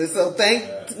righteousness. So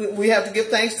we have to give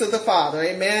thanks to the Father.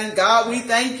 Amen. God, we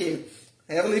thank you.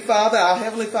 Heavenly Father, our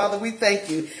Heavenly Father, we thank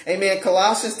you. Amen.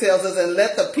 Colossians tells us, and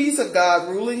let the peace of God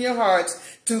rule in your hearts,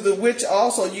 to the which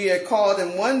also ye are called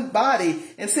in one body,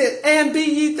 and said, and be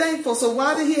ye thankful. So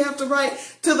why did he have to write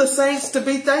to the saints to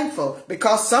be thankful?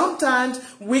 Because sometimes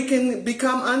we can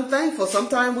become unthankful.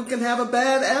 Sometimes we can have a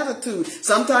bad attitude.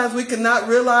 Sometimes we cannot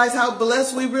realize how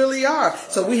blessed we really are.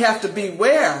 So we have to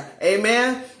beware.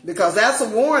 Amen. Because that's a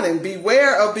warning.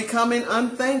 Beware of becoming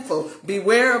unthankful.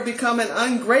 Beware of becoming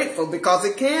ungrateful, because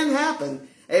it can happen.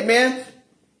 Amen.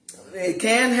 It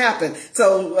can happen.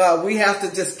 So we have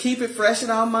to just keep it fresh in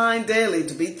our mind daily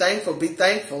to be thankful. Be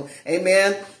thankful.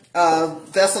 Amen.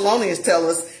 Thessalonians tell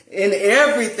us, in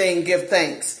everything give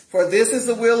thanks, for this is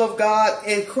the will of God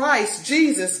in Christ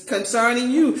Jesus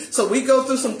concerning you. So we go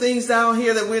through some things down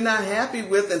here that we're not happy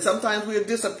with, and sometimes we're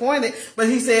disappointed. But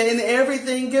he said, in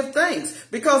everything give thanks.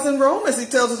 Because in Romans, he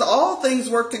tells us all things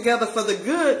work together for the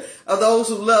good of those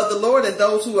who love the Lord and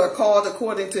those who are called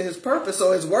according to his purpose.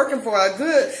 So it's working for our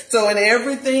good. So in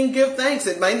everything give thanks.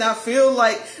 It may not feel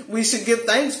like we should give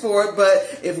thanks for it,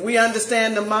 but if we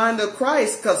understand the mind of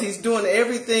Christ, because he's doing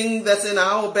everything that's in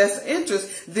our best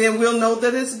interest, then we'll know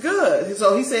that it's good.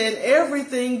 So he said, in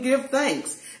everything give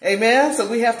thanks. Amen. So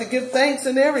we have to give thanks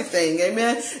in everything.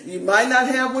 Amen. You might not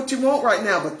have what you want right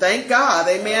now, but thank God.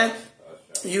 Amen.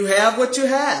 You have what you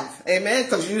have. Amen.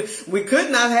 Because we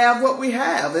could not have what we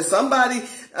have. If somebody,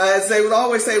 as they would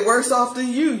always say, worse off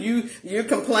than you're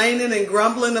complaining and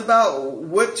grumbling about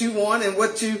what you want and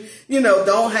what you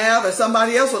don't have, and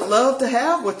somebody else would love to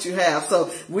have what you have.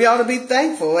 So we ought to be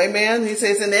thankful. Amen. He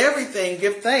says, in everything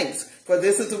give thanks, for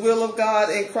this is the will of God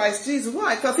in Christ Jesus.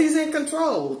 Why? Because he's in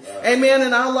control. Amen.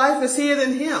 And our life is hid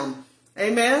in him.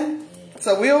 Amen.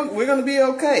 So we're going to be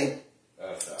okay.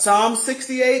 Psalm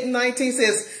 68:19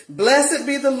 says, blessed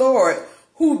be the Lord,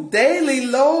 who daily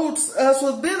loads us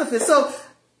with benefits. So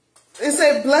it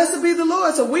said, blessed be the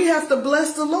Lord. So we have to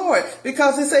bless the Lord,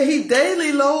 because it said he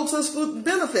daily loads us with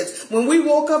benefits. When we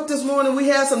woke up this morning, we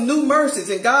had some new mercies,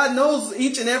 and God knows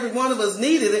each and every one of us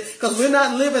needed it, because we're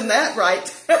not living that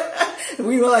right.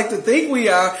 We like to think we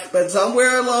are, but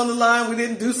somewhere along the line, we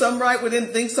didn't do something right. We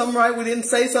didn't think something right. We didn't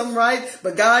say something right,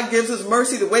 but God gives us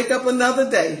mercy to wake up another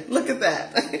day. Look at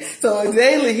that. So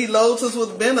daily he loads us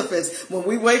with benefits. When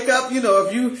we wake up,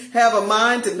 if you have a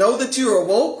mind to know that you're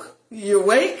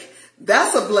awake,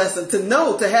 that's a blessing. To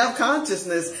know, to have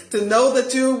consciousness, to know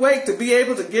that you're awake, to be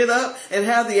able to get up and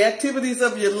have the activities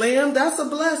of your limb, that's a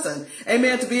blessing.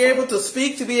 Amen. To be able to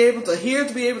speak, to be able to hear,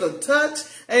 to be able to touch,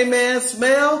 amen,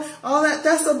 smell, all that,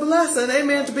 that's a blessing.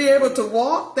 Amen. To be able to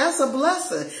walk, that's a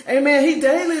blessing. Amen. He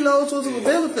daily loads us with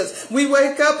benefits. We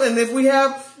wake up, and if we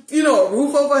have a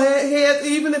roof over our head,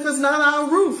 even if it's not our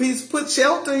roof, he's put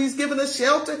shelter. He's given us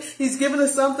shelter. He's given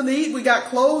us something to eat. We got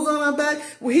clothes on our back.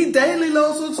 Well, he daily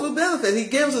loads us with benefit. He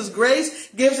gives us grace,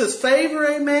 gives us favor.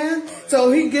 Amen.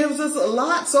 So he gives us a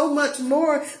lot, so much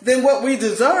more than what we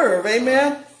deserve.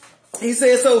 Amen. He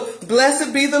says, so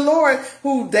blessed be the Lord,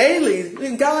 who daily,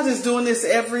 and God is doing this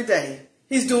every day.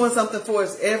 He's doing something for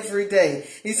us every day.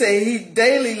 He said he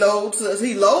daily loads us.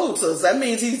 He loads us. That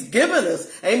means he's given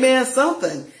us, amen,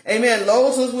 something. Amen.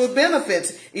 Loads us with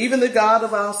benefits, even the God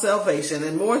of our salvation.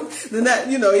 And more than that,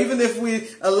 even if we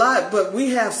alive, but we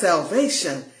have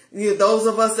salvation. Those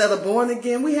of us that are born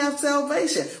again, we have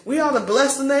salvation. We ought to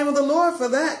bless the name of the Lord for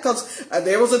that, because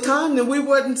there was a time that we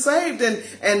weren't saved, and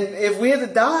if we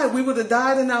had died, we would have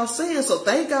died in our sins. So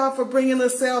thank God for bringing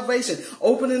us salvation,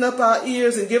 opening up our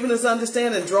ears and giving us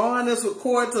understanding, drawing us with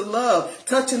cords of love,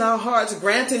 touching our hearts,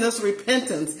 granting us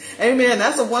repentance. Amen.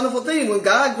 That's a wonderful thing. When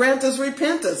God grants us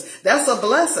repentance, that's a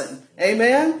blessing.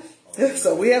 Amen.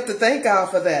 So we have to thank God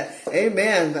for that.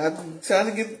 Amen. I'm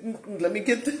trying to let me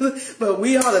get to but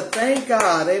we ought to thank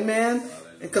God. Amen.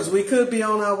 Because we could be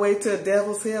on our way to a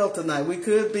devil's hell tonight. We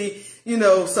could be,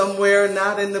 somewhere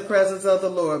not in the presence of the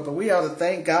Lord. But we ought to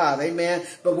thank God. Amen.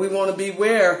 But we want to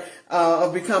beware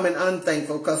of becoming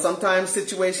unthankful, because sometimes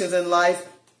situations in life,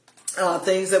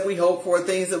 things that we hope for,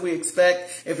 things that we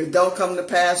expect, if it don't come to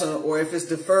pass, or if it's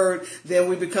deferred, then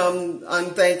we become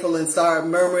unthankful and start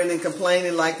murmuring and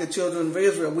complaining like the children of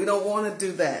Israel. We don't want to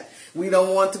do that. We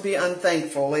don't want to be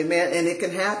unthankful. Amen. And it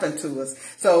can happen to us.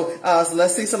 So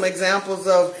let's see some examples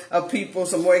of people,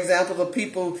 some more examples of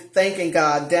people thanking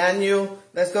God. Daniel,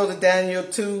 let's go to Daniel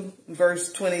 2,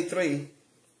 verse 23.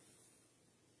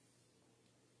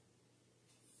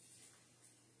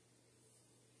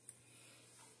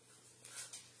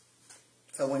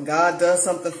 So when God does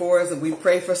something for us and we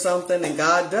pray for something and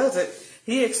God does it,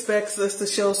 he expects us to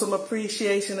show some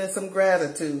appreciation and some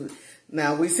gratitude.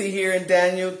 Now, we see here in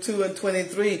Daniel 2 and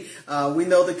 23, we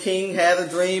know the king had a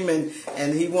dream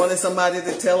and he wanted somebody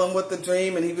to tell him what the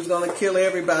dream, and he was going to kill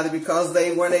everybody because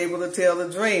they weren't able to tell the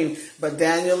dream. But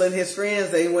Daniel and his friends,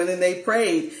 they went and they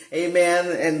prayed,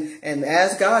 amen, and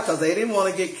asked God, because they didn't want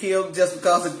to get killed just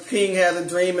because the king had a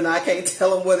dream and I can't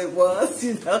tell him what it was,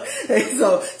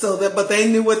 but they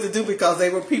knew what to do because they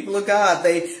were people of God.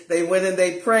 They went and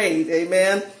they prayed,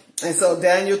 amen. And so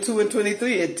Daniel 2 and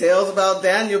 23, it tells about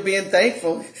Daniel being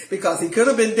thankful because he could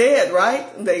have been dead,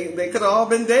 right? They could have all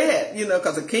been dead,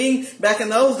 because the king back in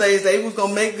those days, they was going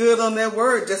to make good on their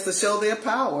word just to show their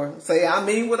power. Say, I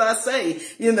mean what I say,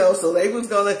 so they was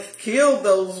going to kill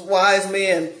those wise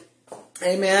men.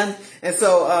 Amen. And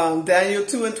so Daniel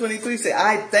 2 and 23 say,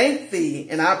 I thank thee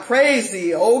and I praise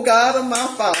thee, O God of my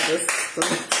fathers. So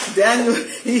Daniel,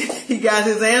 he got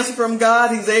his answer from God.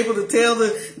 He's able to tell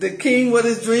the king what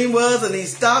his dream was, and he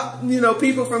stopped,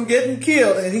 people from getting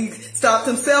killed, and he stopped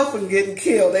himself from getting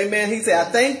killed. Amen. He said, I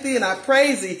thank thee and I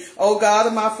praise thee, O God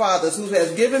of my fathers, who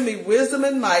has given me wisdom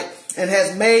and might, and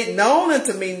has made known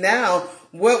unto me now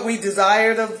what we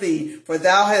desired of thee, for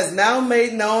thou hast now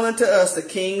made known unto us the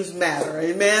king's matter.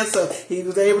 Amen. So he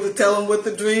was able to tell him what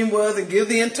the dream was and give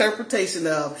the interpretation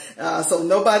of. So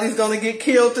nobody's going to get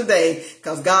killed today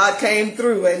because God came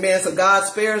through. Amen. So God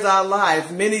spares our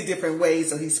lives many different ways.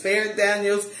 So he spared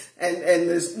Daniel's and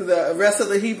the rest of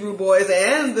the Hebrew boys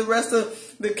and the rest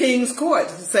of the king's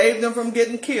court. He saved them from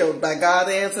getting killed by God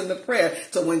answering the prayer.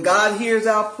 So when God hears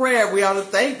our prayer, we ought to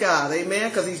thank God. Amen.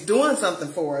 Because he's doing something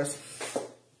for us.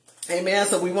 Amen.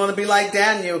 So we want to be like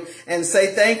Daniel and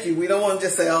say thank you. We don't want to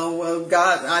just say, oh, well,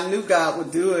 God, I knew God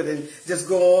would do it, and just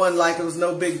go on like it was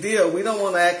no big deal. We don't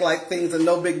want to act like things are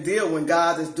no big deal when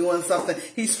God is doing something.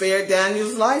 He spared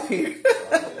Daniel's life here.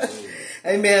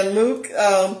 Amen. Luke,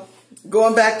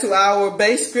 going back to our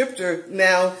base scripture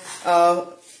now,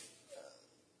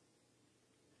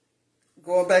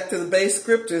 going back to the base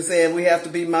scripture, saying we have to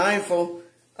be mindful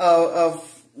of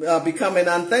becoming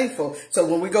unthankful. So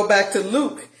when we go back to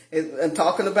Luke, and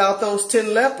talking about those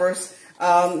 10 lepers,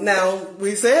 now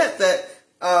we said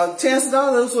that chances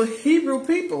are those were Hebrew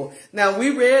people. Now we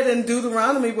read in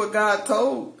Deuteronomy what God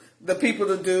told the people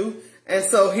to do, and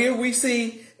so here we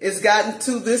see it's gotten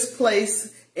to this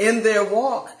place in their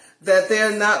walk that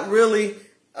they're not really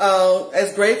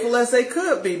as grateful as they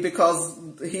could be, because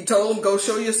he told them, go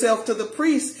show yourself to the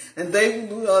priest. And they,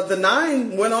 the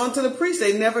 9 went on to the priest.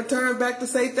 They never turned back to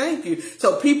say thank you.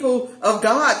 So people of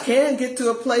God can get to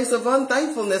a place of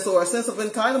unthankfulness or a sense of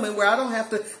entitlement where I don't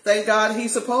have to thank God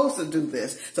he's supposed to do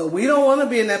this. So we don't want to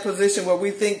be in that position where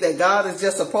we think that God is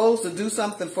just supposed to do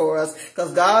something for us,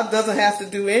 because God doesn't have to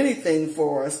do anything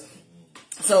for us.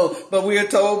 So, but we are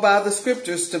told by the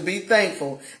scriptures to be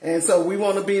thankful. And so we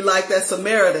want to be like that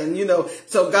Samaritan,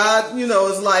 So God,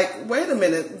 is like, wait a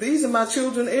minute, these are my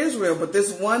children Israel, but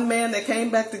this one man that came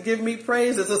back to give me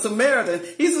praise is a Samaritan.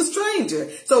 He's a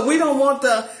stranger. So we don't want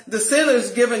the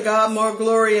sinners giving God more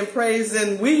glory and praise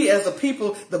than we as a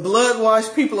people, the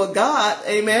blood-washed people of God.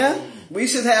 Amen. We're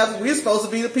supposed to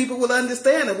be the people with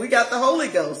understanding. We got the Holy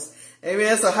Ghost.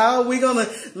 Amen. So how are we going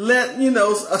to let,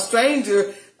 a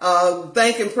stranger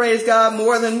thank and praise God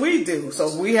more than we do?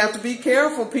 So we have to be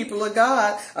careful, people of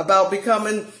God, about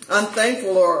becoming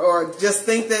unthankful or just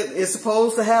think that it's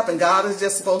supposed to happen. God is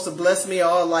just supposed to bless me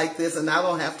all like this, and I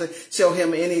don't have to show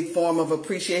him any form of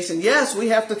appreciation. Yes,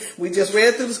 we just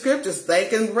read through the scriptures,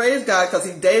 thank and praise God,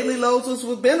 because he daily loads us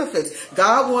with benefits.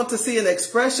 God wants to see an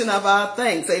expression of our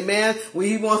thanks. Amen.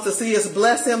 He wants to see us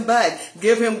bless him back,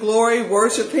 give him glory,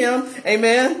 worship him.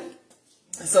 Amen.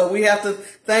 So we have to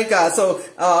thank God. So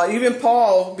even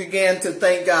Paul began to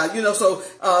thank God. So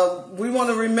we want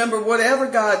to remember whatever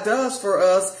God does for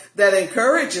us, that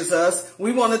encourages us,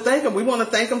 we want to thank him. We want to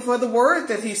thank him for the word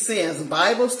that he sends,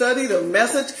 Bible study, the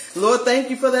message. Lord, thank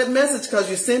you for that message because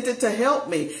you sent it to help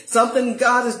me. Something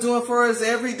God is doing for us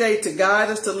every day to guide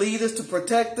us, to lead us, to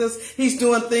protect us. He's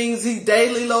doing things, he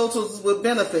daily loads us with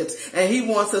benefits, and he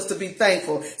wants us to be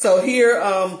thankful. So here,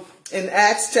 in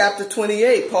Acts chapter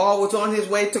 28, Paul was on his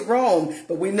way to Rome,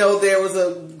 but we know there was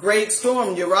a great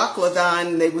storm, Euroclydon,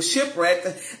 and they were shipwrecked.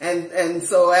 And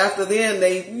so after then,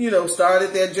 they,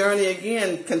 started their journey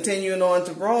again, continuing on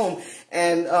to Rome.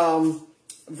 And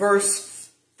verse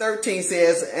 13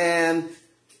 says, and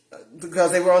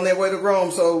because they were on their way to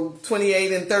Rome, so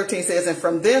 28 and 13 says, and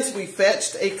from thence we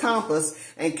fetched a compass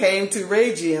and came to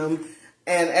Rhegium.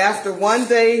 And after one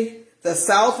day, the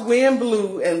south wind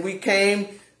blew, and we came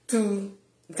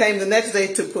the next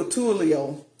day to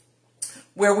Puteoli,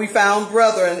 where we found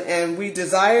brethren, and we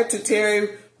desired to tarry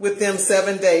with them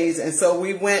 7 days. And so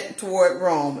we went toward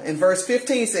Rome. And verse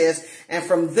 15 says, and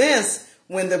from thence,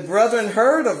 when the brethren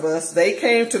heard of us, they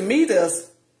came to meet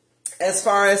us as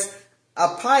far as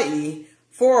Appiae,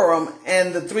 Forum,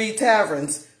 and the 3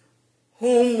 taverns,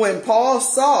 whom when Paul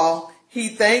saw, he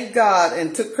thanked God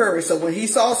and took courage. So when he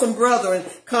saw some brethren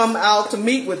come out to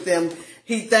meet with them,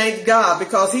 he thanked God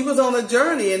because he was on a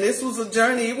journey, and this was a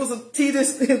journey. It was a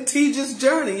tedious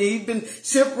journey. He'd been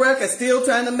shipwrecked and still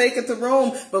trying to make it to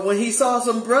Rome. But when he saw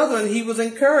some brethren, he was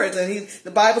encouraged, and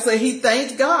the Bible says he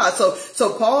thanked God.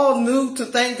 So Paul knew to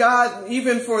thank God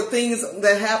even for things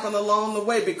that happened along the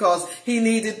way because he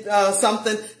needed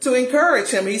something to encourage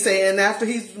him. He said, and after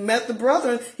he met the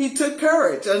brethren, he took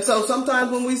courage. And so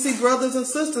sometimes when we see brothers and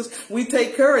sisters, we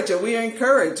take courage, and we are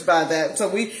encouraged by that. So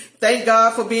we thank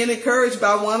God for being encouraged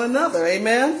by one another.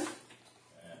 Amen.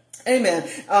 Amen.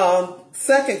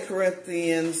 2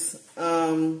 Corinthians.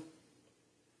 No.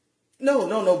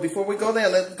 Before we go there,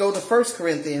 let's go to 1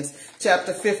 Corinthians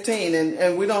chapter 15.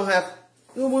 And we don't have,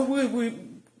 we will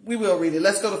read it.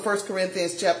 Let's go to 1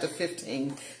 Corinthians chapter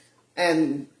 15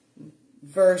 and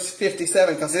verse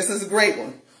 57, because this is a great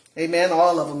one. Amen.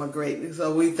 All of them are great.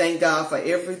 So we thank God for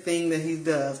everything that he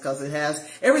does, because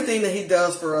everything that he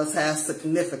does for us has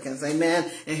significance.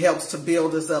 Amen. It helps to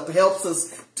build us up. It helps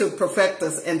us to perfect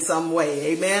us in some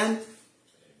way. Amen.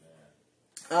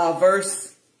 We're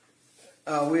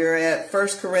at 1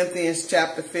 Corinthians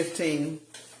chapter 15.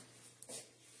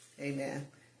 Amen.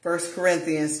 1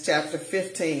 Corinthians chapter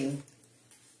 15.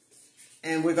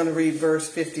 And we're going to read verse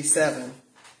 57.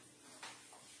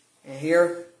 And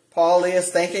here Paul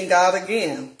is thanking God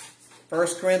again. 1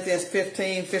 Corinthians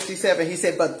 15:57. He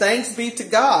said, but thanks be to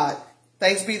God.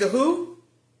 Thanks be to who?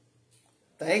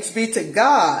 Thanks be to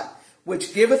God,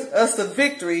 which giveth us the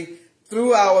victory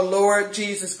through our Lord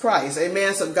Jesus Christ.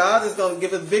 Amen. So God is going to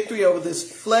give us victory over this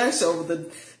flesh, over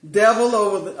the devil,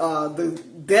 over the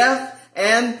death,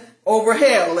 and over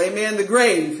hell. Amen. The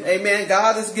grave. Amen.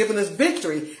 God has given us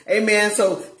victory. Amen.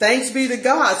 So thanks be to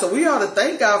God. So we ought to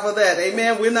thank God for that.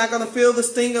 Amen. We're not going to feel the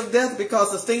sting of death,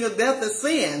 because the sting of death is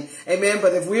sin. Amen.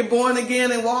 But if we're born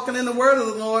again and walking in the word of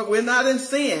the Lord, we're not in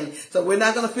sin. So we're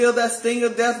not going to feel that sting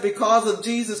of death because of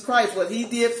Jesus Christ, what he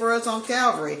did for us on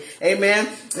Calvary. Amen.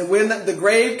 And the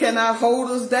grave cannot hold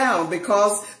us down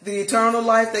because the eternal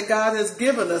life that God has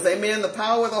given us. Amen. The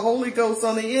power of the Holy Ghost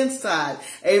on the inside.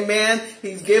 Amen.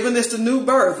 He's given us the new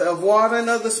birth of water and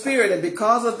of the Spirit. And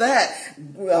because of that,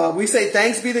 we say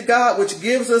thanks be to God, which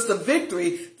gives us the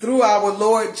victory through our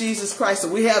Lord Jesus Christ. So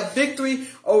we have victory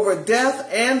over death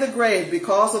and the grave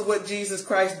because of what Jesus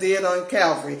Christ did on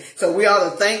Calvary. So we ought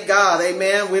to thank God.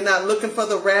 Amen. We're not looking for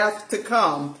the wrath to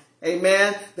come.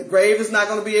 Amen. The grave is not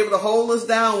going to be able to hold us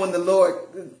down when the Lord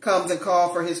comes and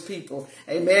calls for his people.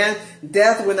 Amen.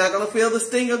 Death, we're not going to feel the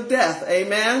sting of death.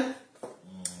 Amen.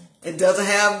 It doesn't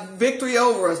have victory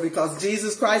over us because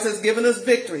Jesus Christ has given us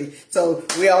victory. So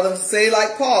we ought to say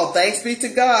like Paul, thanks be to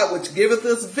God, which giveth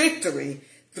us victory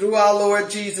through our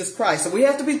Lord Jesus Christ. So we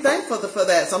have to be thankful for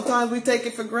that. Sometimes we take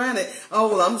it for granted. Oh,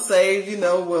 well, I'm saved,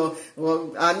 well,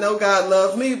 I know God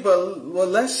loves me, but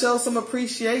let's show some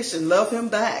appreciation. Love him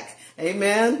back.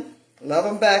 Amen. Love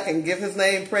him back and give his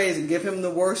name praise and give him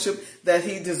the worship that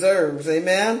he deserves.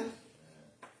 Amen.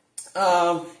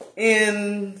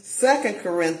 In 2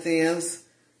 Corinthians,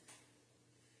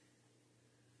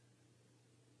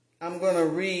 I'm going to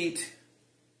read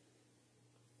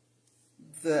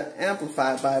the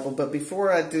Amplified Bible, but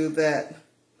before I do that,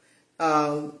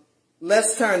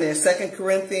 let's turn there. 2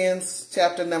 Corinthians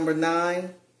chapter number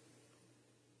 9.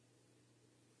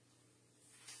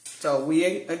 So we,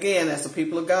 again, as the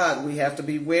people of God, we have to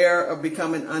beware of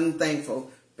becoming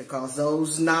unthankful, because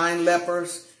those 9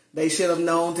 lepers, they should have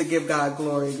known to give God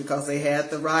glory because they had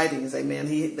the writings. Amen.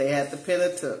 They had the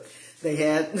Pentateuch. They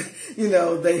had,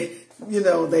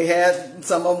 they had,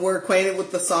 some of them were acquainted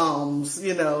with the Psalms,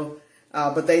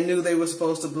 but they knew they were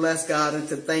supposed to bless God and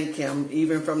to thank him,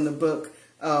 even from the book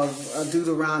of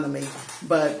Deuteronomy.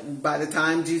 But by the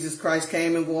time Jesus Christ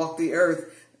came and walked the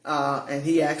earth, and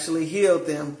he actually healed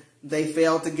them, they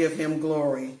failed to give him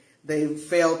glory. They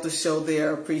failed to show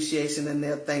their appreciation and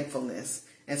their thankfulness.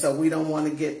 And so we don't want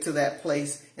to get to that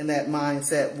place and that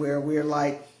mindset where we're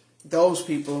like those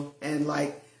people, and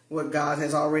like what God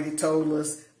has already told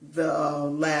us the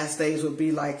last days will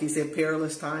be like. He said,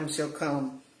 perilous times shall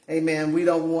come. Amen. We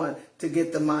don't want to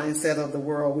get the mindset of the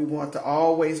world. We want to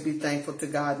always be thankful to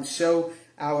God and show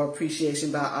our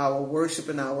appreciation by our worship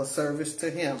and our service to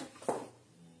him.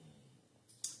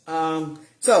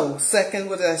 So,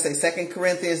 what did I say? 2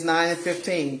 Corinthians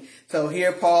 9:15. So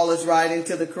here Paul is writing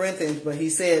to the Corinthians, but he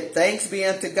said, thanks be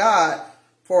unto God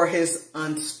for his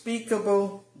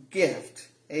unspeakable gift.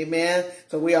 Amen.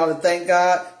 So we ought to thank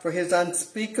God for his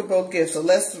unspeakable gift. So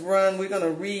let's run. We're going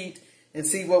to read and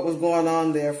see what was going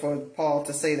on there for Paul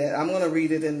to say that. I'm going to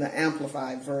read it in the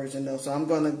Amplified version, though. So I'm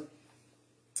going to,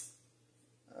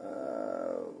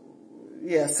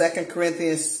 2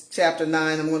 Corinthians chapter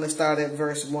 9. I'm going to start at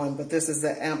verse 1, but this is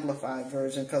the Amplified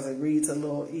version because it reads a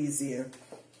little easier.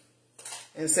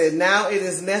 And it said, now it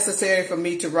is necessary for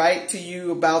me to write to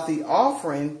you about the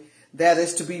offering that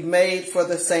is to be made for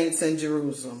the saints in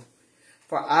Jerusalem.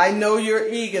 For I know your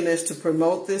eagerness to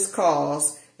promote this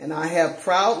cause, and I have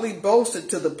proudly boasted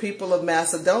to the people of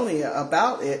Macedonia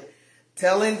about it,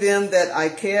 telling them that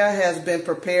Achaia has been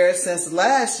prepared since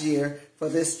last year for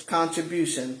this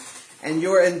contribution. And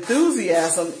your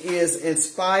enthusiasm is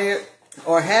inspired,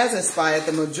 or has inspired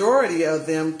the majority of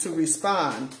them to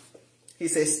respond. He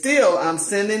says, still, I'm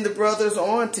sending the brothers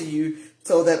on to you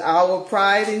so that our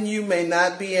pride in you may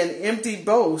not be an empty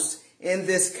boast in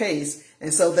this case,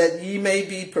 and so that ye may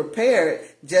be prepared,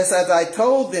 just as I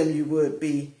told them you would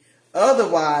be.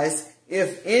 Otherwise,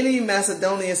 if any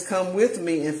Macedonians come with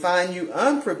me and find you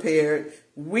unprepared,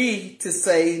 we, to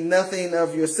say nothing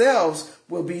of yourselves,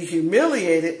 will be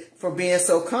humiliated for being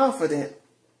so confident.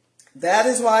 That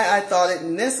is why I thought it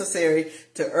necessary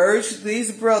to urge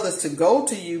these brothers to go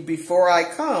to you before I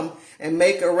come and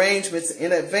make arrangements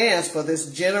in advance for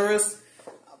this generous,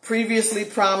 previously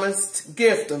promised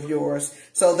gift of yours,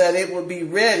 so that it will be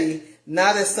ready,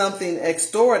 not as something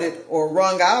extorted or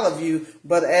wrung out of you,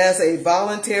 but as a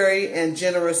voluntary and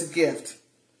generous gift.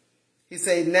 He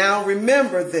said, now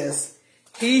remember this,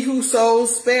 he who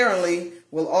sows sparingly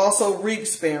will also reap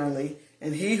sparingly,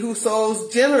 and he who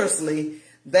sows generously,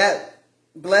 that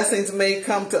blessings may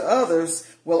come to others,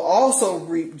 will also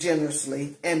reap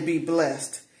generously and be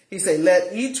blessed. He said,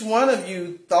 let each one of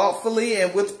you thoughtfully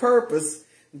and with purpose,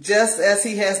 just as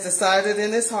he has decided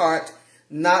in his heart,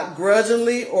 not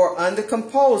grudgingly or under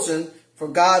compulsion, for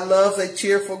God loves a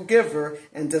cheerful giver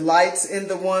and delights in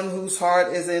the one whose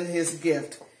heart is in his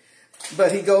gift.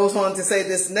 But he goes on to say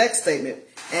this next statement,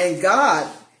 and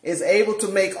God is able to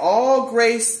make all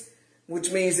grace,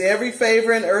 which means every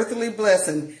favor and earthly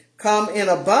blessing, come in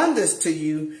abundance to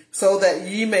you, so that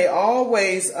ye may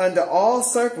always, under all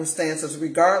circumstances,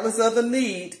 regardless of the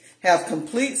need, have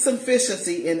complete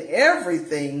sufficiency in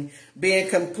everything, being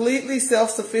completely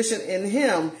self-sufficient in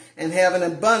him, and have an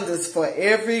abundance for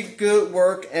every good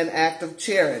work and act of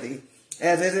charity.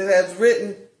 As it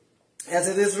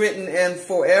is written and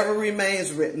forever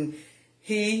remains written,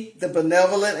 he, the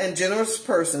benevolent and generous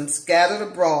person, scattered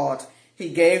abroad, he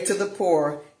gave to the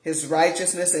poor, his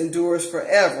righteousness endures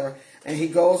forever. And he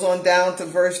goes on down to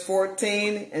verse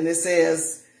 14, and it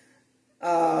says,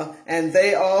 and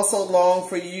they also long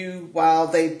for you while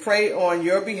they pray on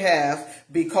your behalf,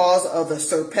 because of the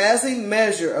surpassing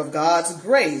measure of God's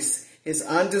grace, his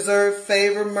undeserved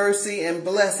favor, mercy, and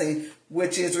blessing,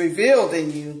 which is revealed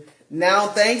in you. Now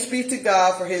thanks be to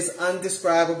God for his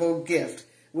undescribable gift,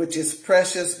 which is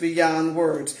precious beyond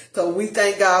words. So we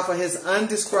thank God for his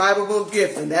undescribable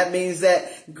gift, and that means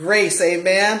that grace,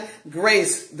 amen?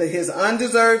 Grace, his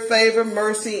undeserved favor,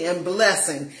 mercy, and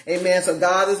blessing, amen? So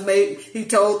God has made, he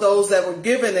told those that were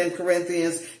given in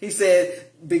Corinthians, he said,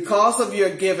 because of your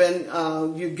giving,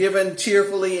 you're given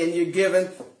cheerfully and you're given,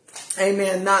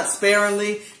 amen, not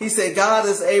sparingly. He said God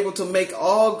is able to make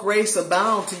all grace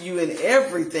abound to you in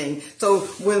everything. So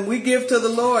when we give to the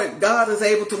Lord, God is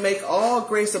able to make all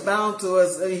grace abound to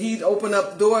us. He'd open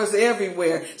up doors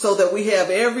everywhere so that we have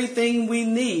everything we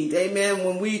need. Amen.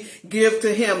 When we give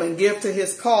to him and give to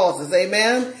his causes.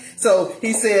 Amen. So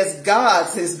he says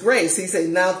God's, his grace. He said,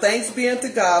 now thanks be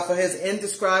unto God for his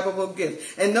indescribable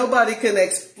gift. And nobody can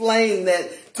explain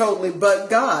that totally but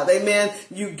God. Amen.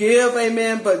 You give,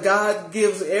 amen, but God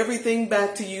gives everything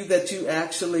back to you that you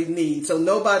actually need. So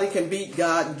nobody can beat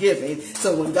God giving.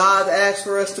 So when God asks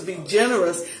for us to be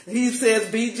generous, he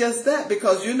says be just that,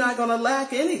 because you're not going to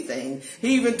lack anything.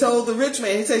 He even told the rich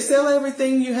man, he said, sell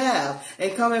everything you have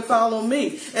and come and follow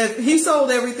me. And he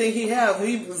sold everything he had.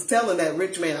 He was telling that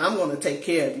rich man, I'm going to take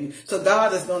care of you. So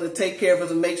God is going to take care of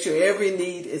us and make sure every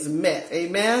need is met.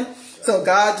 Amen. So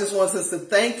God just wants us to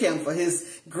thank him for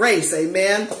his grace,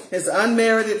 amen, his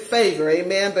unmerited favor,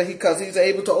 amen, but because he's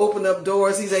able to open up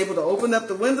doors, he's able to open up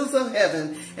the windows of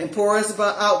heaven and pour us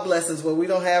out blessings where we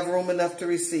don't have room enough to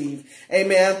receive,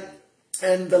 amen.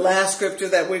 And the last scripture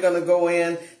that we're going to go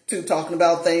in to talking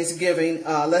about Thanksgiving,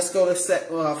 let's go to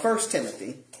 1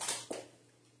 Timothy.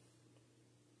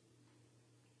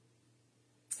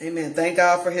 Amen. Thank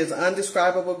God for his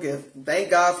undescribable gift.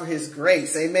 Thank God for his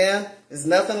grace. Amen. There's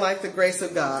nothing like the grace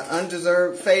of God.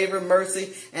 Undeserved favor,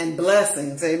 mercy, and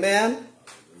blessings. Amen.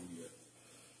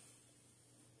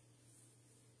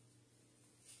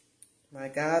 My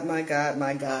God, my God,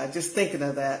 my God. Just thinking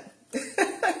of that.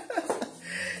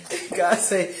 God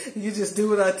say, you just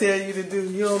do what I tell you to do.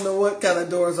 You don't know what kind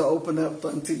of doors will open up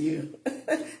unto you.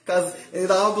 Because it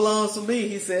all belongs to me.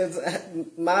 He says,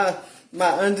 my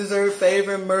undeserved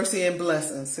favor, mercy, and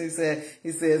blessings. He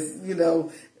says, you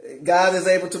know, God is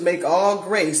able to make all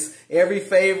grace, every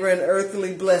favor and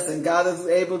earthly blessing. God is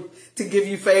able to give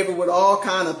you favor with all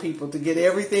kind of people to get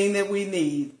everything that we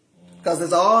need. Because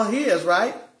it's all his,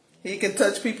 right? He can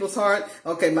touch people's heart.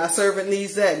 Okay, my servant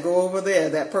needs that. Go over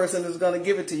there. That person is going to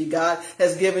give it to you. God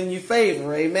has given you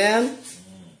favor. Amen.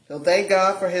 So thank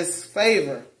God for his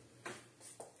favor.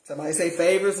 Somebody say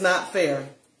favor is not fair.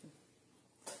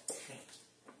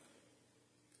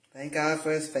 Thank God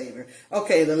for his favor.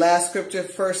 Okay, the last scripture,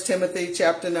 1 Timothy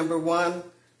chapter number 1,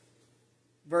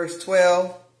 verse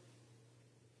 12.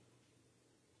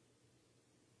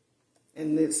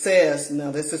 And it says,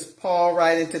 now this is Paul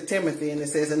writing to Timothy, and it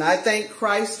says, and I thank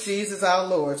Christ Jesus our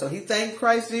Lord. So he thanked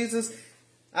Christ Jesus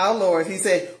our Lord. He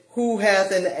said, who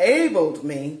hath enabled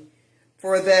me,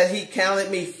 for that he counted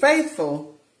me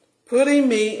faithful, putting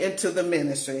me into the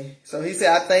ministry. So he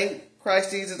said, I thank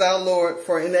Christ Jesus our Lord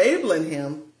for enabling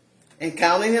him and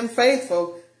counting him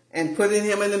faithful and putting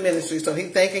him in the ministry. So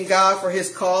he's thanking God for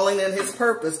his calling and his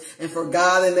purpose, and for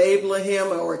God enabling him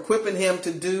or equipping him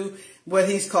to do what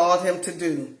he's called him to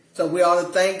do. So we ought to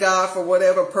thank God for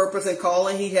whatever purpose and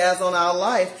calling he has on our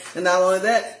life. And not only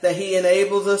that, that he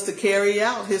enables us to carry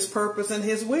out his purpose and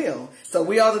his will. So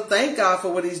we ought to thank God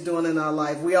for what he's doing in our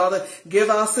life. We ought to give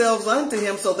ourselves unto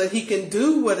him so that he can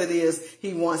do what it is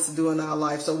he wants to do in our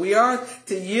life. So we are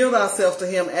to yield ourselves to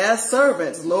him as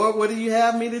servants. Lord, what do you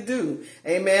have me to do?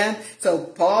 Amen. So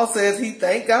Paul says he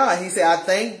thanked God. He said, I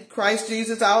thank Christ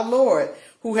Jesus our Lord,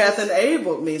 who hath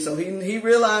enabled me. So he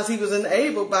realized he was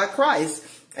enabled by Christ.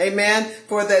 Amen.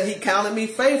 For that he counted me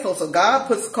faithful. So God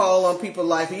puts a call on people's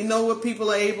life. He knows what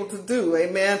people are able to do.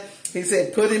 Amen. He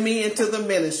said, putting me into the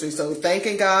ministry. So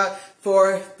thanking God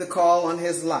for the call on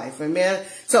his life. Amen.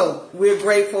 So we're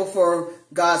grateful for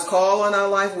God's call on our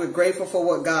life. We're grateful for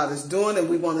what God is doing, and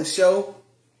we want to show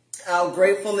our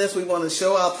gratefulness. We want to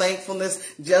show our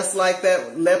thankfulness, just like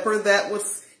that leper that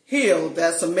was healed,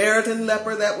 that Samaritan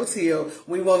leper that was healed.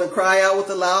 We want to cry out with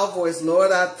a loud voice, Lord,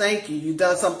 I thank you. You've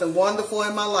done something wonderful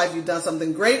in my life. You've done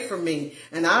something great for me.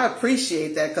 And I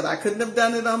appreciate that, because I couldn't have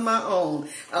done it on my own.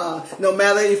 No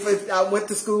matter if I went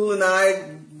to school and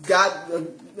I got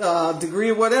a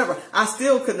degree or whatever, I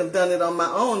still couldn't have done it on my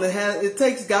own. It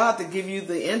takes God to give you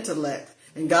the intellect.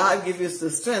 And God gives us the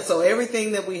strength. So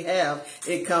everything that we have,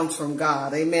 it comes from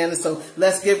God. Amen. And so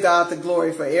let's give God the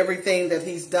glory for everything that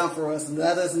he's done for us.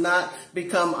 Let us not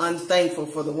become unthankful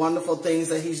for the wonderful things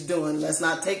that he's doing. Let's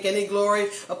not take any glory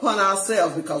upon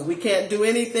ourselves, because we can't do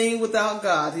anything without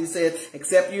God. He said,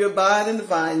 except you abide in the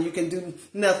vine, you can do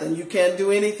nothing. You can't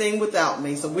do anything without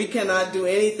me. So we cannot do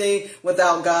anything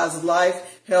without God's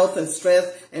life, health, and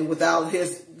strength, and without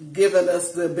his giving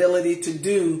us the ability to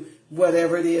do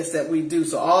whatever it is that we do.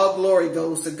 So all glory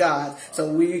goes to God. So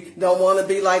we don't want to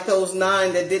be like those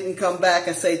 9 that didn't come back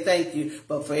and say thank you.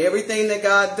 But for everything that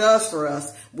God does for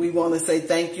us, we want to say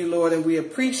thank you, Lord, and we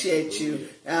appreciate you.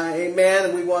 Amen.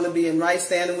 And we want to be in right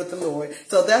standing with the Lord.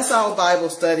 So that's our Bible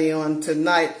study on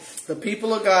tonight. The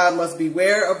people of God must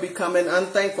beware of becoming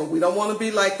unthankful. We don't want to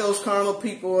be like those carnal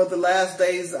people of the last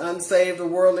days, unsaved or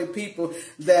worldly people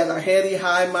that are heady,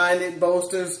 high-minded,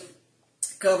 boasters,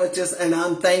 covetous, and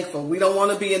unthankful. We don't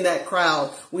want to be in that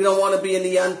crowd. We don't want to be in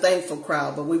the unthankful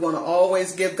crowd, but we want to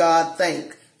always give God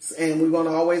thanks And we want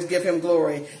to always give him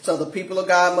glory. So the people of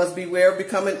God must beware of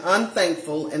becoming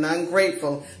unthankful and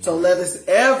ungrateful. So let us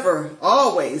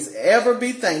always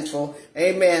be thankful.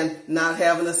 Amen. Not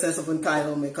having a sense of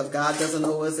entitlement, because God doesn't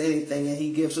owe us anything and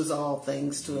he gives us all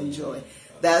things to enjoy.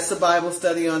 That's the Bible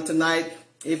study on tonight.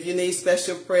 If you need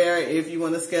special prayer, if you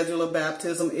want to schedule a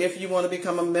baptism, if you want to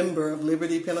become a member of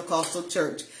Liberty Pentecostal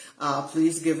Church,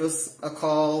 please give us a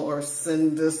call or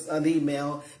send us an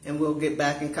email and we'll get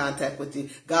back in contact with you.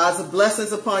 God's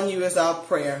blessings upon you is our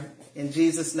prayer. In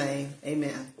Jesus' name,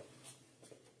 amen.